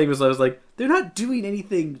kind of a thing, was I was like, they're not doing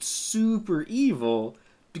anything super evil,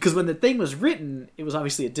 because when the thing was written, it was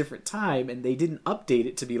obviously a different time, and they didn't update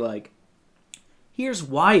it to be like, here's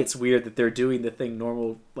why it's weird that they're doing the thing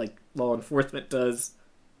normal, like, law enforcement does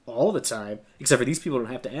all the time. Except for these people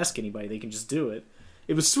don't have to ask anybody, they can just do it.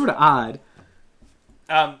 It was sort of odd.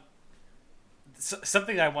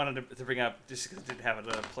 Something I wanted to bring up, just because it didn't have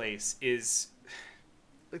another place, is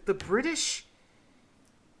like the British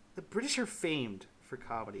are famed for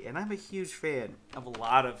comedy, and I'm a huge fan of a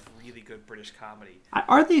lot of really good British comedy.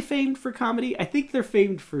 Are they famed for comedy? I think they're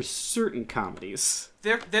famed for certain comedies.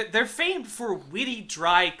 They're famed for witty,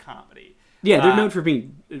 dry comedy. Yeah, they're known for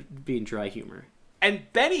being dry humor. And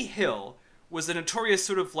Benny Hill was a notorious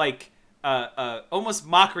sort of like almost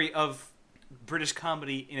mockery of British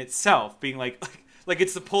comedy in itself, being like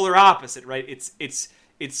it's the polar opposite, right? It's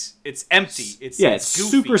empty. It's goofy.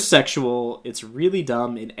 Super sexual. It's really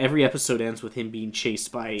dumb, and every episode ends with him being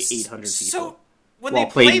chased by 800 people. So when while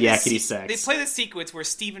they playing play yakety sax. They play the sequence where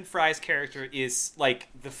Stephen Fry's character is like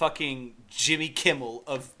the fucking Jimmy Kimmel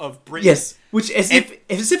of Britain. Yes, which as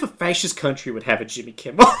if a fascist country would have a Jimmy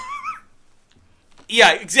Kimmel.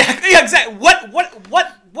 Yeah, exactly. Yeah, exactly. What?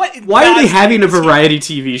 Why are they having a variety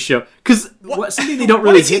TV show? Because something they don't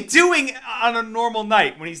really. What is he doing on a normal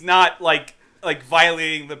night when he's not like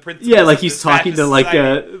violating the principles? Yeah, like he's talking to like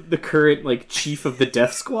the current like chief of the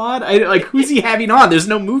Death Squad. Who's he having on? There's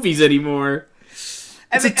no movies anymore.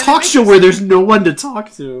 It's a talk show where there's no one to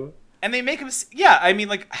talk to. And they make him. Yeah, I mean,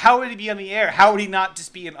 like, how would he be on the air? How would he not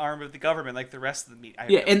just be an arm of the government like the rest of the media?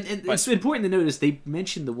 Yeah, and it's important to notice they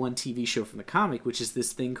mentioned the one TV show from the comic, which is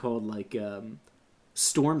this thing called like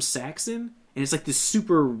Storm Saxon, and it's like this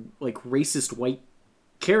super like racist white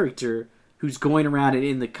character who's going around, and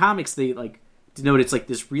in the comics they like denote it's like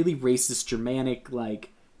this really racist Germanic like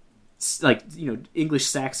English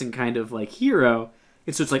Saxon kind of like hero,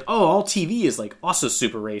 and so it's like, oh, all TV is like also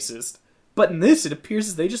super racist. But in this, it appears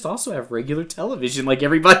as they just also have regular television like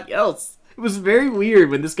everybody else. It was very weird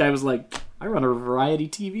when this guy was like, I run a variety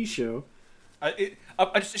TV show.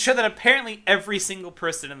 A show that apparently every single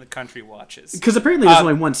person in the country watches. Because apparently there's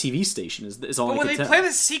only one TV station, is all I can tell. But when they play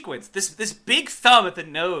this sequence, this big thumb at the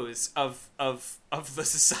nose of the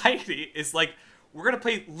society is like, we're going to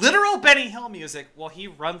play literal Benny Hill music while he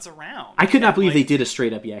runs around. I could not believe they did a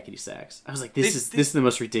straight up yakety sax. I was like, this is the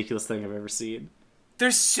most ridiculous thing I've ever seen.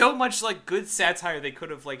 There's so much like good satire they could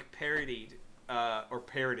have like parodied or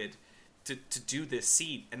parroted to do this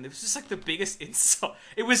scene, and it was just like the biggest insult.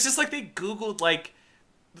 It was just like they Googled like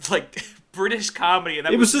British comedy, and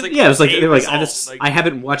that was just, like, it was like they're like, I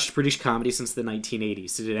haven't watched British comedy since the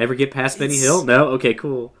 1980s. Did it ever get past Benny Hill? No. Okay,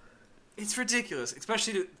 cool. It's ridiculous,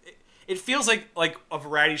 especially it feels like a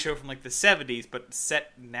variety show from like the 70s, but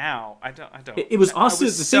set now. I don't. It was also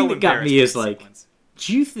the thing that got me is like,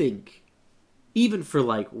 do you think? Even for,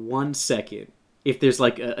 like, 1 second, if there's,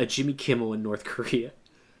 like, a Jimmy Kimmel in North Korea,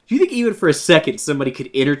 do you think even for a second somebody could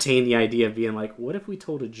entertain the idea of being like, what if we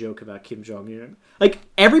told a joke about Kim Jong-un? Like,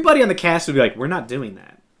 everybody on the cast would be like, we're not doing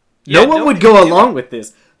that. No one would go along with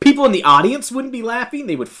this. People in the audience wouldn't be laughing.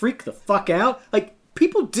 They would freak the fuck out. Like,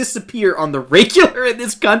 people disappear on the regular in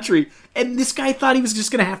this country, and this guy thought he was just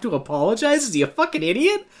going to have to apologize? Is he a fucking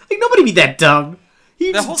idiot? Like, nobody be that dumb.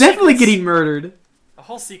 He's definitely getting murdered. The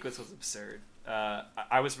whole sequence was absurd.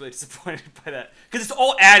 I was really disappointed by that because it's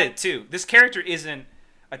all added too. This character isn't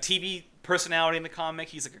a TV personality in the comic.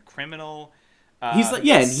 He's like a criminal. He's like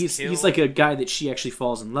and he's like a guy that she actually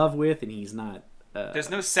falls in love with, and he's not. There's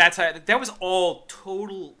no satire. That was all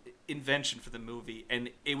total invention for the movie,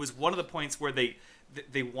 and it was one of the points where they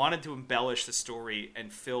wanted to embellish the story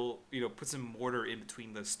and put some mortar in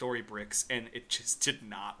between the story bricks, and it just did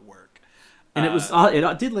not work. And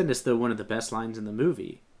it did lend us one of the best lines in the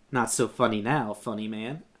movie. Not so funny now, funny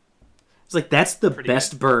man. It's like, that's the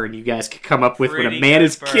best burn you guys could come up with when a man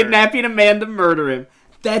is kidnapping a man to murder him.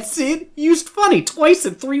 That's it? Used funny twice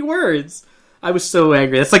in 3 words. I was so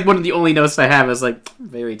angry. That's like one of the only notes I have. I was like, I'm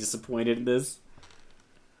very disappointed in this.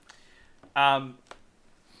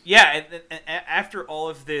 Yeah, and after all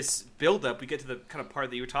of this build-up, we get to the kind of part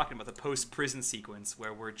that you were talking about, the post-prison sequence,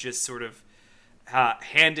 where we're just sort of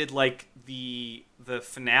handed like the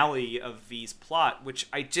finale of V's plot, which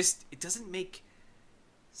it doesn't make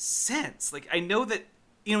sense. Like, I know that,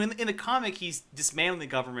 you know, in the comic, he's dismantling the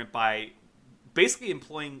government by basically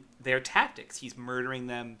employing their tactics. He's murdering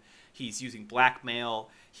them. He's using blackmail.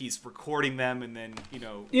 He's recording them, and then, you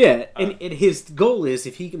know... Yeah, and his goal is,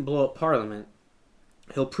 if he can blow up Parliament,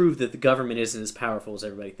 he'll prove that the government isn't as powerful as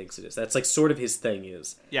everybody thinks it is. That's like sort of his thing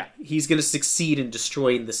is. Yeah. He's going to succeed in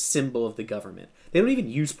destroying the symbol of the government. They don't even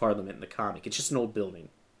use Parliament in the comic. It's just an old building.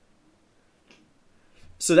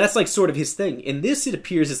 So that's like sort of his thing. In this, it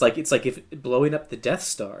appears it's like if blowing up the Death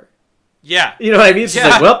Star. Yeah. You know what I mean? It's just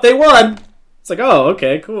like, well, they won. It's like, oh,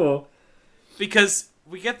 okay, cool. Because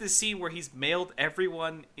we get this scene where he's mailed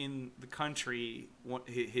everyone in the country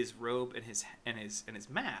his robe and his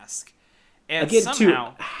mask. And again,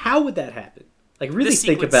 somehow, how would that happen? Like, really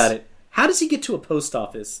think about it. How does he get to a post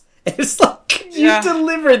office? And it's like, you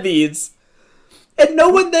deliver these. And no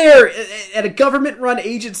one there at a government-run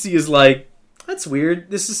agency is like, that's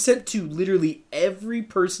weird. This is sent to literally every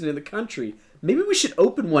person in the country. Maybe we should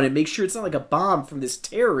open one and make sure it's not like a bomb from this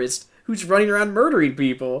terrorist who's running around murdering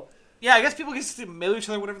people. Yeah, I guess people can just mail each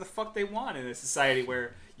other whatever the fuck they want in a society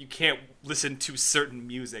where you can't listen to certain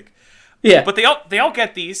music. Yeah. But they all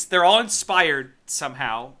get these. They're all inspired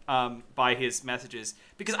somehow by his messages.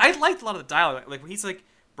 Because I liked a lot of the dialogue. Like, when he's, like,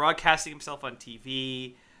 broadcasting himself on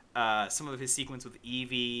TV, some of his sequence with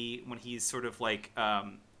Evie, when he's sort of, like,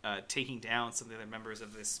 taking down some of the other members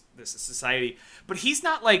of this society. But he's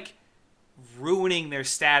not, like, ruining their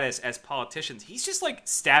status as politicians. He's just, like,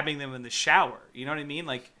 stabbing them in the shower. You know what I mean?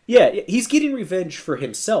 Like, yeah, he's getting revenge for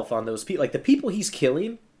himself on those people. Like, the people he's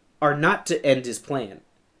killing are not to end his plan.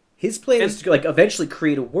 His plan is to, like, eventually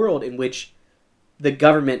create a world in which the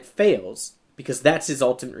government fails, because that's his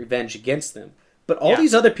ultimate revenge against them. But all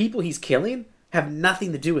these other people he's killing have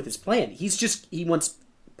nothing to do with his plan. He wants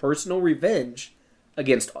personal revenge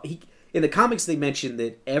against... in the comics, they mention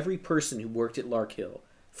that every person who worked at Larkhill,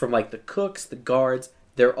 from, like, the cooks, the guards,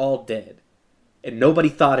 they're all dead. And nobody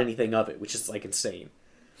thought anything of it, which is, like, insane.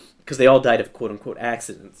 Because they all died of quote-unquote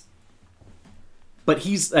accidents. But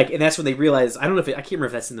he's, like, and that's when they realize, I can't remember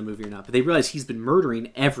if that's in the movie or not, but they realize he's been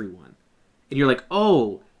murdering everyone. And you're like,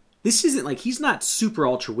 oh, this isn't, like, he's not super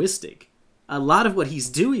altruistic. A lot of what he's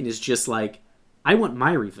doing is just, like, I want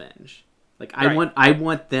my revenge. Like, right. I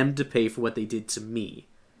want them to pay for what they did to me.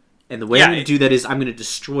 And the way I'm going to do that is I'm going to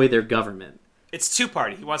destroy their government. It's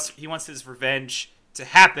two-party. He wants his revenge to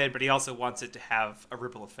happen, but he also wants it to have a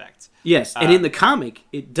ripple effect. Yes, and in the comic,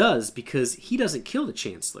 it does, because he doesn't kill the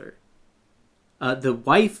Chancellor. The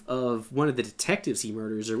wife of one of the detectives he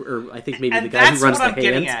murders, or I think maybe the guy who runs the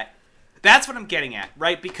hands. That's what I'm getting at,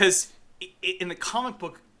 right? Because in the comic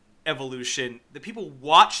book evolution, the people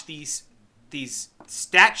watch these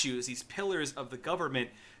statues, these pillars of the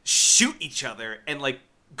government, shoot each other and, like,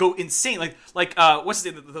 go insane. Like what's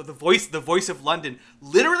his name? The voice of London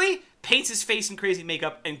literally paints his face in crazy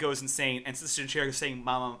makeup and goes insane, and sits in a chair saying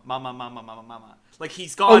 "Mama, mama, mama, mama, mama." Like,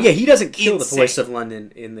 he's gone. Oh yeah, he doesn't kill insane. The voice of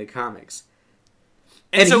London in the comics.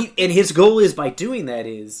 And his goal is, by doing that,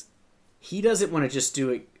 is he doesn't want to just do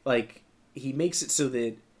it, like, he makes it so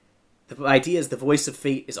that the idea is the voice of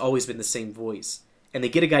fate has always been the same voice. And they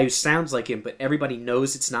get a guy who sounds like him, but everybody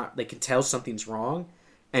knows it's not, they can tell something's wrong,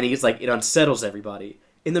 and he's like, it unsettles everybody.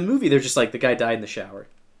 In the movie, they're just like, the guy died in the shower.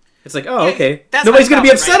 It's like, oh, okay. Nobody's going to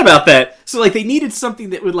be upset about that. So, like, they needed something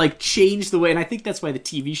that would, like, change the way, and I think that's why the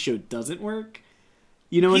TV show doesn't work,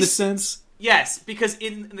 in a sense. Yes, because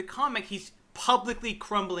in the comic, he's publicly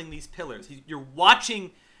crumbling these pillars. You're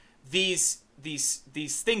watching these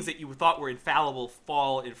things that you thought were infallible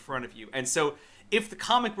fall in front of you. And so if the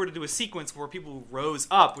comic were to do a sequence where people rose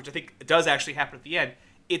up, which I think does actually happen at the end,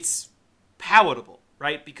 it's palatable,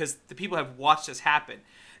 right? Because the people have watched this happen.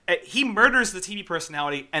 He murders the TV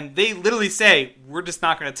personality, and they literally say, we're just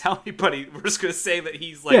not going to tell anybody. We're just going to say that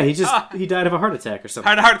he's like... Yeah, he died of a heart attack or something.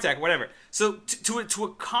 Had a heart attack, whatever. So to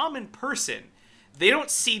a common person, they don't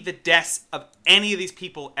see the deaths of any of these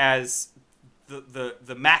people as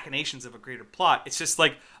the machinations of a greater plot. It's just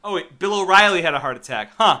like, oh, wait, Bill O'Reilly had a heart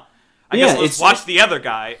attack. Huh. I guess let's watch the other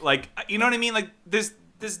guy. Like, you know what I mean? Like, there's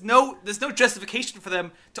no justification for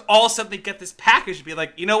them to all suddenly get this package and be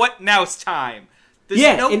like, you know what? Now it's time.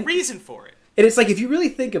 There's no reason for it. And it's like, if you really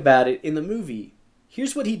think about it, in the movie,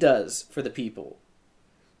 here's what he does for the people.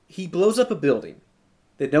 He blows up a building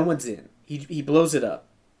that no one's in. He blows it up.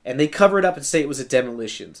 And they cover it up and say it was a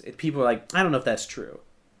demolition. And people are like, I don't know if that's true.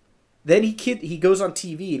 Then he goes on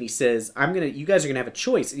TV and he says, you guys are going to have a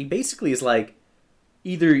choice. And he basically is like,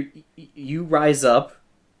 either you rise up,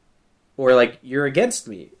 or like you're against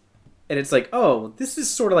me. And it's like, oh, this is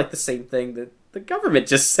sort of like the same thing that the government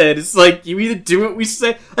just said. It's like, you either do what we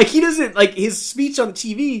say. Like, he doesn't, like, his speech on the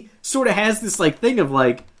TV sort of has this, like, thing of,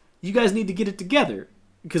 like, you guys need to get it together.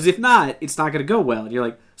 Because if not, it's not going to go well. And you're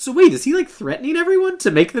like, so wait, is he, like, threatening everyone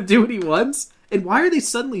to make them do what he wants? And why are they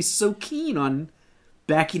suddenly so keen on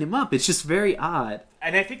backing him up? It's just very odd.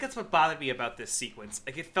 And I think that's what bothered me about this sequence.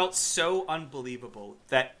 Like, it felt so unbelievable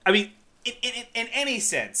that, I mean, in any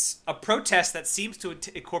sense, a protest that seems to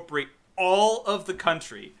incorporate all of the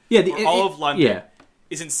country, all of London,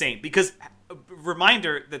 is insane. Because,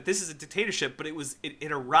 reminder that this is a dictatorship, but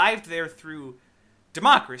it arrived there through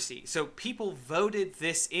democracy. So people voted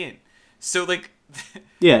this in. So, like...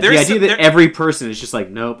 Yeah, the idea that every person is just like,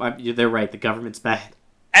 nope, they're right, the government's bad.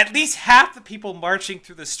 At least half the people marching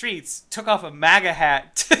through the streets took off a MAGA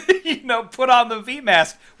hat to, put on the V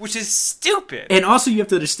mask, which is stupid. And also you have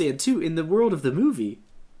to understand, too, in the world of the movie...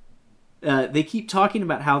 they keep talking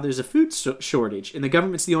about how there's a food shortage, and the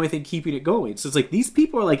government's the only thing keeping it going. So it's like, these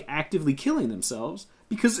people are, like, actively killing themselves,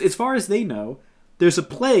 because as far as they know, there's a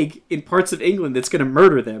plague in parts of England that's going to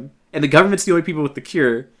murder them, and the government's the only people with the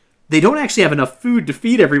cure. They don't actually have enough food to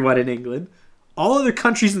feed everyone in England. All other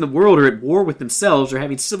countries in the world are at war with themselves, or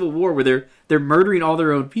having civil war where they're murdering all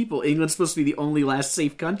their own people. England's supposed to be the only last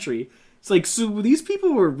safe country. It's like, so these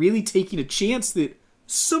people were really taking a chance that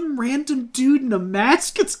some random dude in a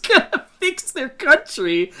mask is gonna fix their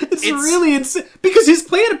country. It's really insane. Because his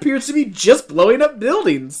plan appears to be just blowing up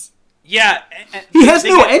buildings. Yeah. He has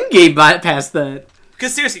no endgame past that.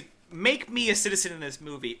 Because seriously, make me a citizen in this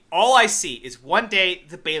movie. All I see is one day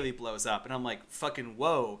the Bailey blows up, and I'm like, fucking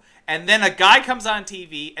whoa. And then a guy comes on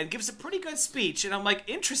TV and gives a pretty good speech, and I'm like,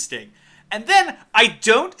 interesting. And then I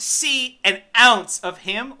don't see an ounce of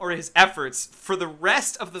him or his efforts for the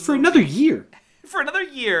rest of the movie. For another year. For another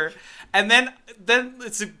year, and then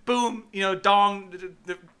it's a boom, dong,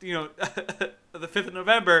 the 5th of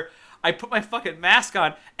November. I put my fucking mask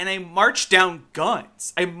on and I march down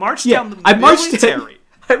guns. I march down the military.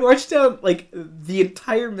 I marched down like the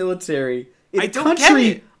entire military in a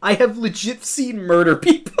country I have legit seen murder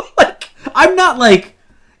people. Like, I'm not like,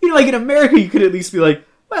 like in America you could at least be like,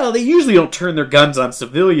 well, they usually don't turn their guns on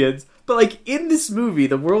civilians. But, like, in this movie,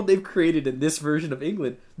 the world they've created in this version of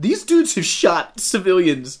England, these dudes have shot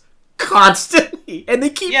civilians constantly, and they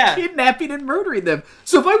keep kidnapping and murdering them.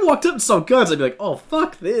 So if I walked up and saw guns, I'd be like, oh,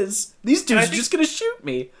 fuck this. These dudes are just gonna shoot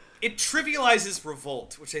me. It trivializes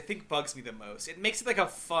revolt, which I think bugs me the most. It makes it, like, a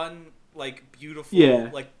fun, like, beautiful,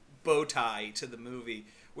 like, bow tie to the movie,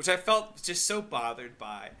 which I felt just so bothered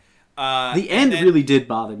by. The end really did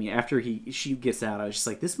bother me. After she gets out, I was just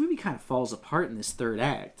like, this movie kind of falls apart in this third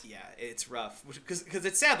act. Yeah, it's rough because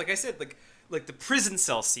it's sad. Like I said, like the prison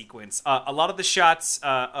cell sequence. A lot of the shots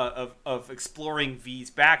of exploring V's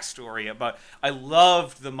backstory. I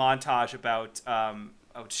loved the montage about.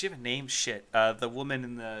 Does she have a name? Shit. The woman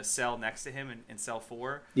in the cell next to him in cell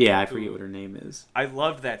 4. Yeah, I forget what her name is. I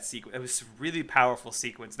loved that sequence. It was a really powerful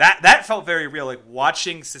sequence. That felt very real. Like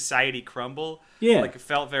watching society crumble. Yeah. Like it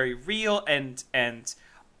felt very real and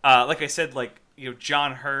like I said, like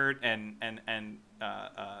John Hurt and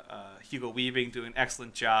Hugo Weaving doing an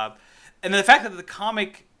excellent job, and the fact that the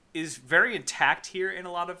comic is very intact here in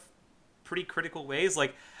a lot of pretty critical ways.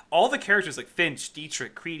 Like all the characters, like Finch,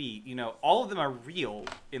 Dietrich, Creedy, all of them are real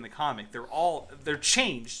in the comic. They're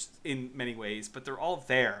changed in many ways, but they're all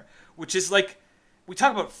there, which is like. We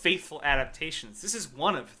talk about faithful adaptations. This is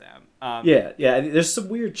one of them. Yeah. There's some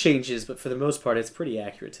weird changes, but for the most part, it's pretty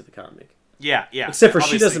accurate to the comic. Yeah. Except for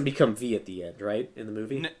obviously. She doesn't become V at the end, right? In the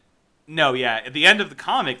movie? No, yeah. At the end of the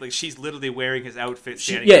comic, like she's literally wearing his outfit.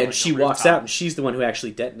 And she walks out, and she's the one who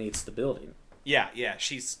actually detonates the building. Yeah.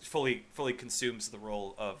 She's fully consumes the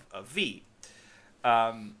role of V.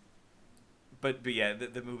 But yeah,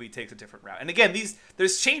 the movie takes a different route. And again,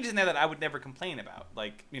 there's changes in there that I would never complain about,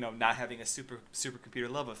 like not having a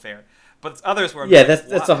supercomputer love affair. But others where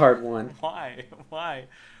that's a hard one.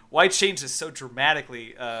 Why change this so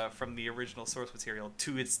dramatically from the original source material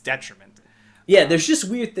to its detriment? Yeah, there's just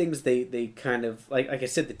weird things they kind of like I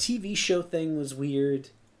said, the TV show thing was weird.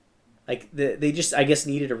 Like they just I guess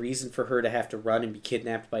needed a reason for her to have to run and be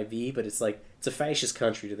kidnapped by V, but it's like it's a fascist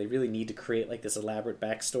country. Do they really need to create like this elaborate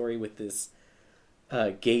backstory with this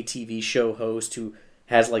gay TV show host who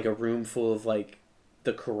has like a room full of like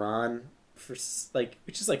the Quran for like,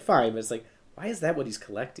 which is like fine, but it's like, why is that what he's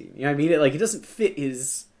collecting? You know what I mean? It doesn't fit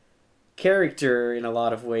his character in a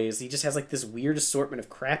lot of ways. He just has like this weird assortment of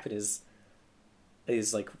crap in his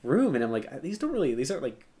like room, and I'm like, these aren't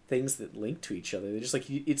like things that link to each other. They're just like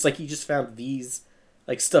it's like he just found these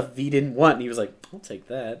like stuff V didn't want, and he was like, I'll take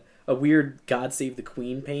that. A weird God Save the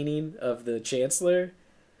Queen painting of the Chancellor.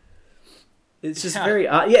 It's just very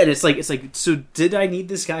odd. Yeah, and it's like, so did I need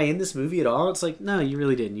this guy in this movie at all? It's like, no, you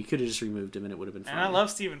really didn't. You could have just removed him and it would have been fine. And I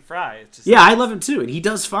love Stephen Fry. It's just I love him too, and he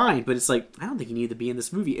does fine, but it's like, I don't think he needed to be in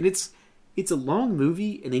this movie. And it's a long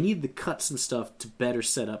movie, and they needed to cut some stuff to better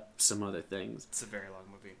set up some other things. It's a very long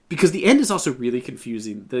movie. Because the end is also really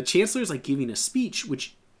confusing. The Chancellor's like giving a speech,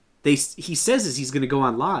 which he says is he's going to go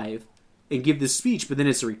on live and give this speech, but then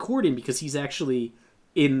it's a recording because he's actually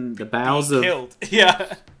in the bowels of killed.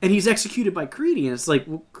 Yeah. And he's executed by Creedy, and it's like,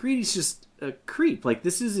 well, Creedy's just a creep. Like,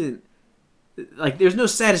 this isn't like, there's no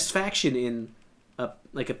satisfaction in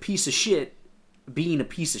a piece of shit being a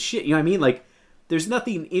piece of shit. You know what I mean? Like, there's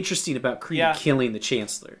nothing interesting about Creedy killing the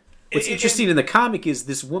Chancellor. What's interesting in the comic is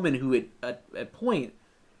this woman who at a point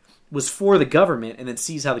was for the government and then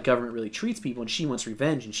sees how the government really treats people, and she wants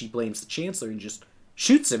revenge, and she blames the Chancellor and just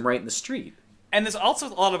shoots him right in the street. And there's also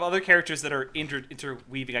a lot of other characters that are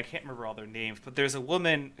interweaving. I can't remember all their names, but there's a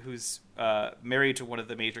woman who's married to one of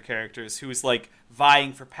the major characters who's like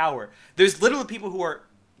vying for power. There's literally people who are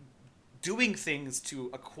doing things to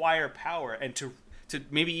acquire power and to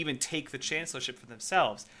maybe even take the chancellorship for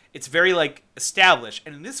themselves. It's very like established.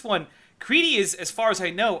 And in this one, Creedy is, as far as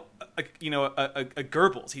I know, a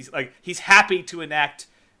Goebbels. He's happy to enact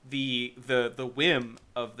the whim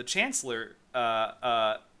of the chancellor.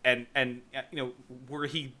 And you know, were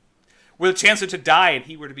the chancellor to die and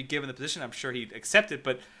he were to be given the position, I'm sure he'd accept it.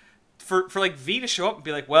 But for like V to show up and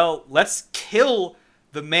be like, well, let's kill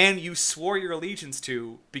the man you swore your allegiance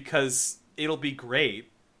to because it'll be great.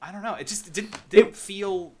 I don't know. It just didn't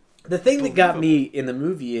feel. The thing believable. That got me in the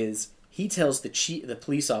movie is he tells the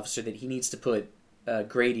police officer that he needs to put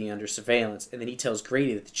Grady under surveillance, and then he tells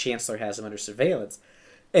Grady that the chancellor has him under surveillance,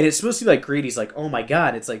 and it's supposed to be like Grady's like, oh my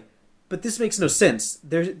god, it's like. But this makes no sense.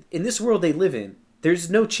 In this world they live in, there's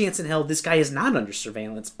no chance in hell this guy is not under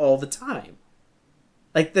surveillance all the time.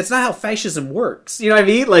 Like, that's not how fascism works. You know what I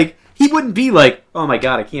mean? Like, he wouldn't be like, oh my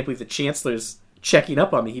god, I can't believe the Chancellor's checking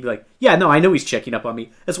up on me. He'd be like, yeah, no, I know he's checking up on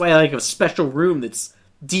me. That's why I like a special room that's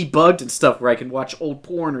debugged and stuff where I can watch old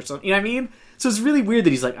porn or something. You know what I mean? So it's really weird that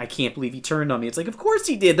he's like, I can't believe he turned on me. It's like, of course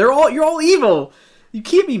he did. You're all evil. You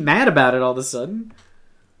can't be mad about it all of a sudden.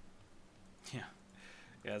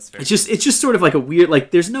 Yeah, that's fair. It's just sort of like a weird,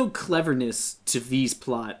 like, there's no cleverness to V's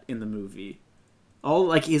plot in the movie.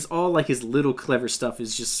 All his little clever stuff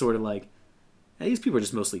is just sort of like, hey, these people are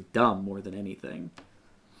just mostly dumb more than anything.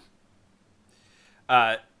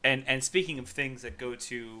 And speaking of things that go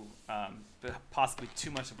to possibly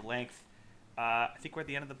too much of a length, I think we're at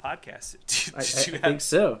the end of the podcast. I think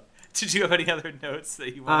so. Did you have any other notes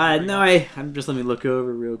that you want to no, I'm just, let me look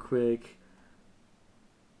over real quick.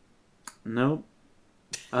 Nope.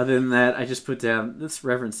 Other than that, I just put down, this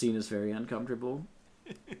reverend scene is very uncomfortable.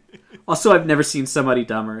 Also, I've never seen somebody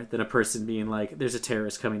dumber than a person being like, there's a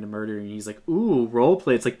terrorist coming to murder, and he's like, ooh,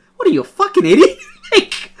 roleplay. It's like, what are you, a fucking idiot?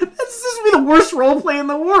 Like, this would be the worst roleplay in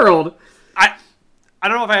the world. I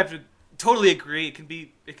don't know if I have to totally agree. It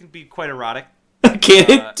can be quite erotic. Can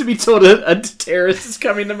it? To be told a terrorist is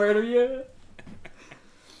coming to murder you?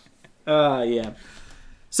 Yeah.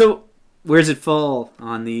 So, where does it fall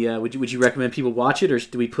on the? Would you recommend people watch it, or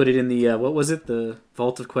do we put it in the what was it, the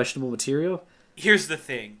vault of questionable material? Here's the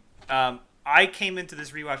thing. I came into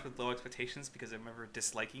this rewatch with low expectations because I remember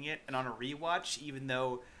disliking it, and on a rewatch, even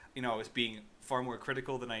though I was being far more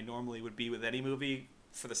critical than I normally would be with any movie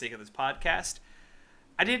for the sake of this podcast,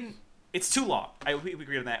 I didn't. It's too long. We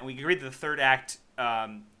agreed on that, and we agreed that the third act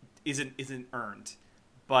isn't earned.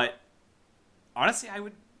 But honestly, I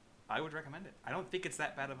would recommend it. I don't think it's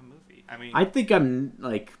that bad of a movie. I mean, I think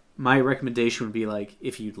my recommendation would be like,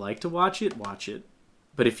 if you'd like to watch it, watch it.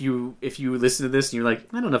 But if you listen to this and you're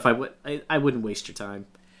like, I don't know if I wouldn't waste your time.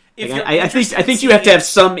 I think you have to have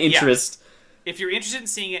some interest. Yeah. If you're interested in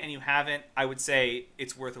seeing it and you haven't, I would say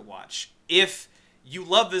it's worth a watch. If you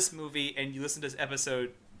love this movie and you listen to this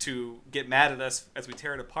episode to get mad at us as we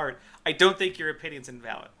tear it apart, I don't think your opinion's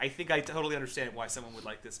invalid. I think I totally understand why someone would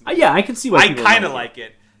like this movie. Yeah, I can see why. I kind of like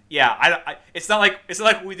it. Yeah, it's not like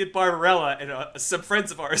when we did Barbarella and some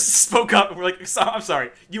friends of ours spoke up and were like, "I'm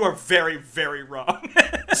sorry, you are very, very wrong."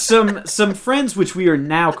 some friends which we are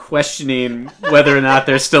now questioning whether or not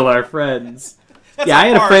they're still our friends. Yeah, I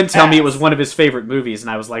had a friend tell me it was one of his favorite movies, and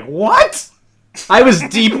I was like, "What?" I was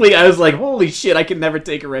like, "Holy shit! I can never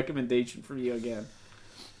take a recommendation from you again."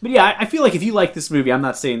 But yeah, I feel like if you like this movie, I'm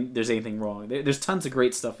not saying there's anything wrong. There's tons of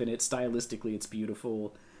great stuff in it. Stylistically, it's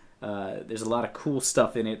beautiful. There's a lot of cool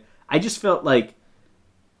stuff in it. I just felt like,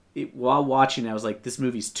 while watching, I was like, this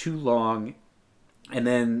movie's too long. And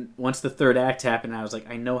then once the third act happened, I was like,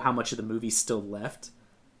 I know how much of the movie's still left,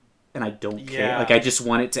 and I don't care. Like, I just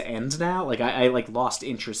want it to end now. Like, I like lost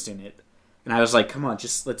interest in it, and I was like, come on,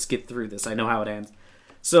 just let's get through this. I know how it ends.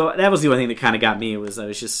 So that was the only thing that kind of got me.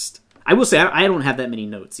 I will say I don't have that many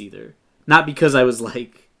notes either. Not because I was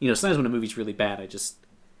like, sometimes when a movie's really bad, I just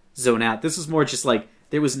zone out. This was more just like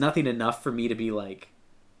there was nothing enough for me to be like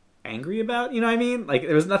angry about. You know what I mean? Like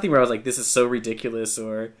there was nothing where I was like, this is so ridiculous,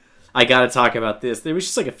 or I gotta talk about this. There was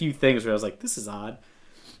just like a few things where I was like, this is odd.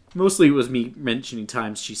 Mostly it was me mentioning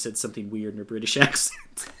times she said something weird in her British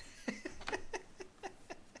accent.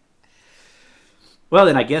 Well,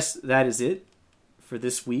 then I guess that is it for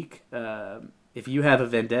this week. If you have a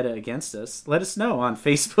vendetta against us, let us know on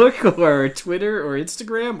Facebook or Twitter or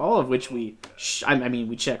Instagram, all of which we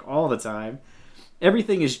check all the time.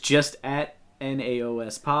 Everything is just at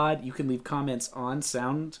NAOS Pod. You can leave comments on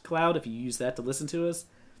SoundCloud if you use that to listen to us.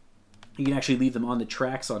 You can actually leave them on the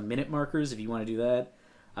tracks on minute markers if you want to do that.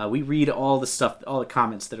 We read all the stuff, all the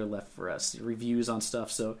comments that are left for us, reviews on stuff.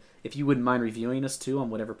 So if you wouldn't mind reviewing us too on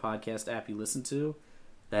whatever podcast app you listen to,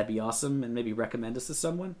 that'd be awesome, and maybe recommend us to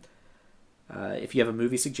someone. If you have a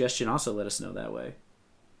movie suggestion, also let us know that way.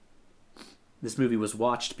 This movie was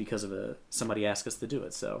watched because of somebody asked us to do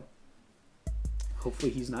it, so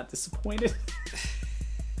hopefully he's not disappointed.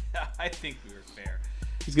 I think we were fair.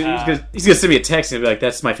 He's gonna send me a text and be like,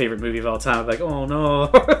 "That's my favorite movie of all time." I'm like, "Oh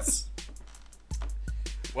no."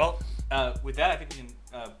 Well, with that, I think we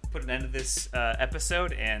can put an end to this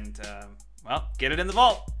episode and, get it in the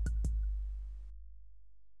vault.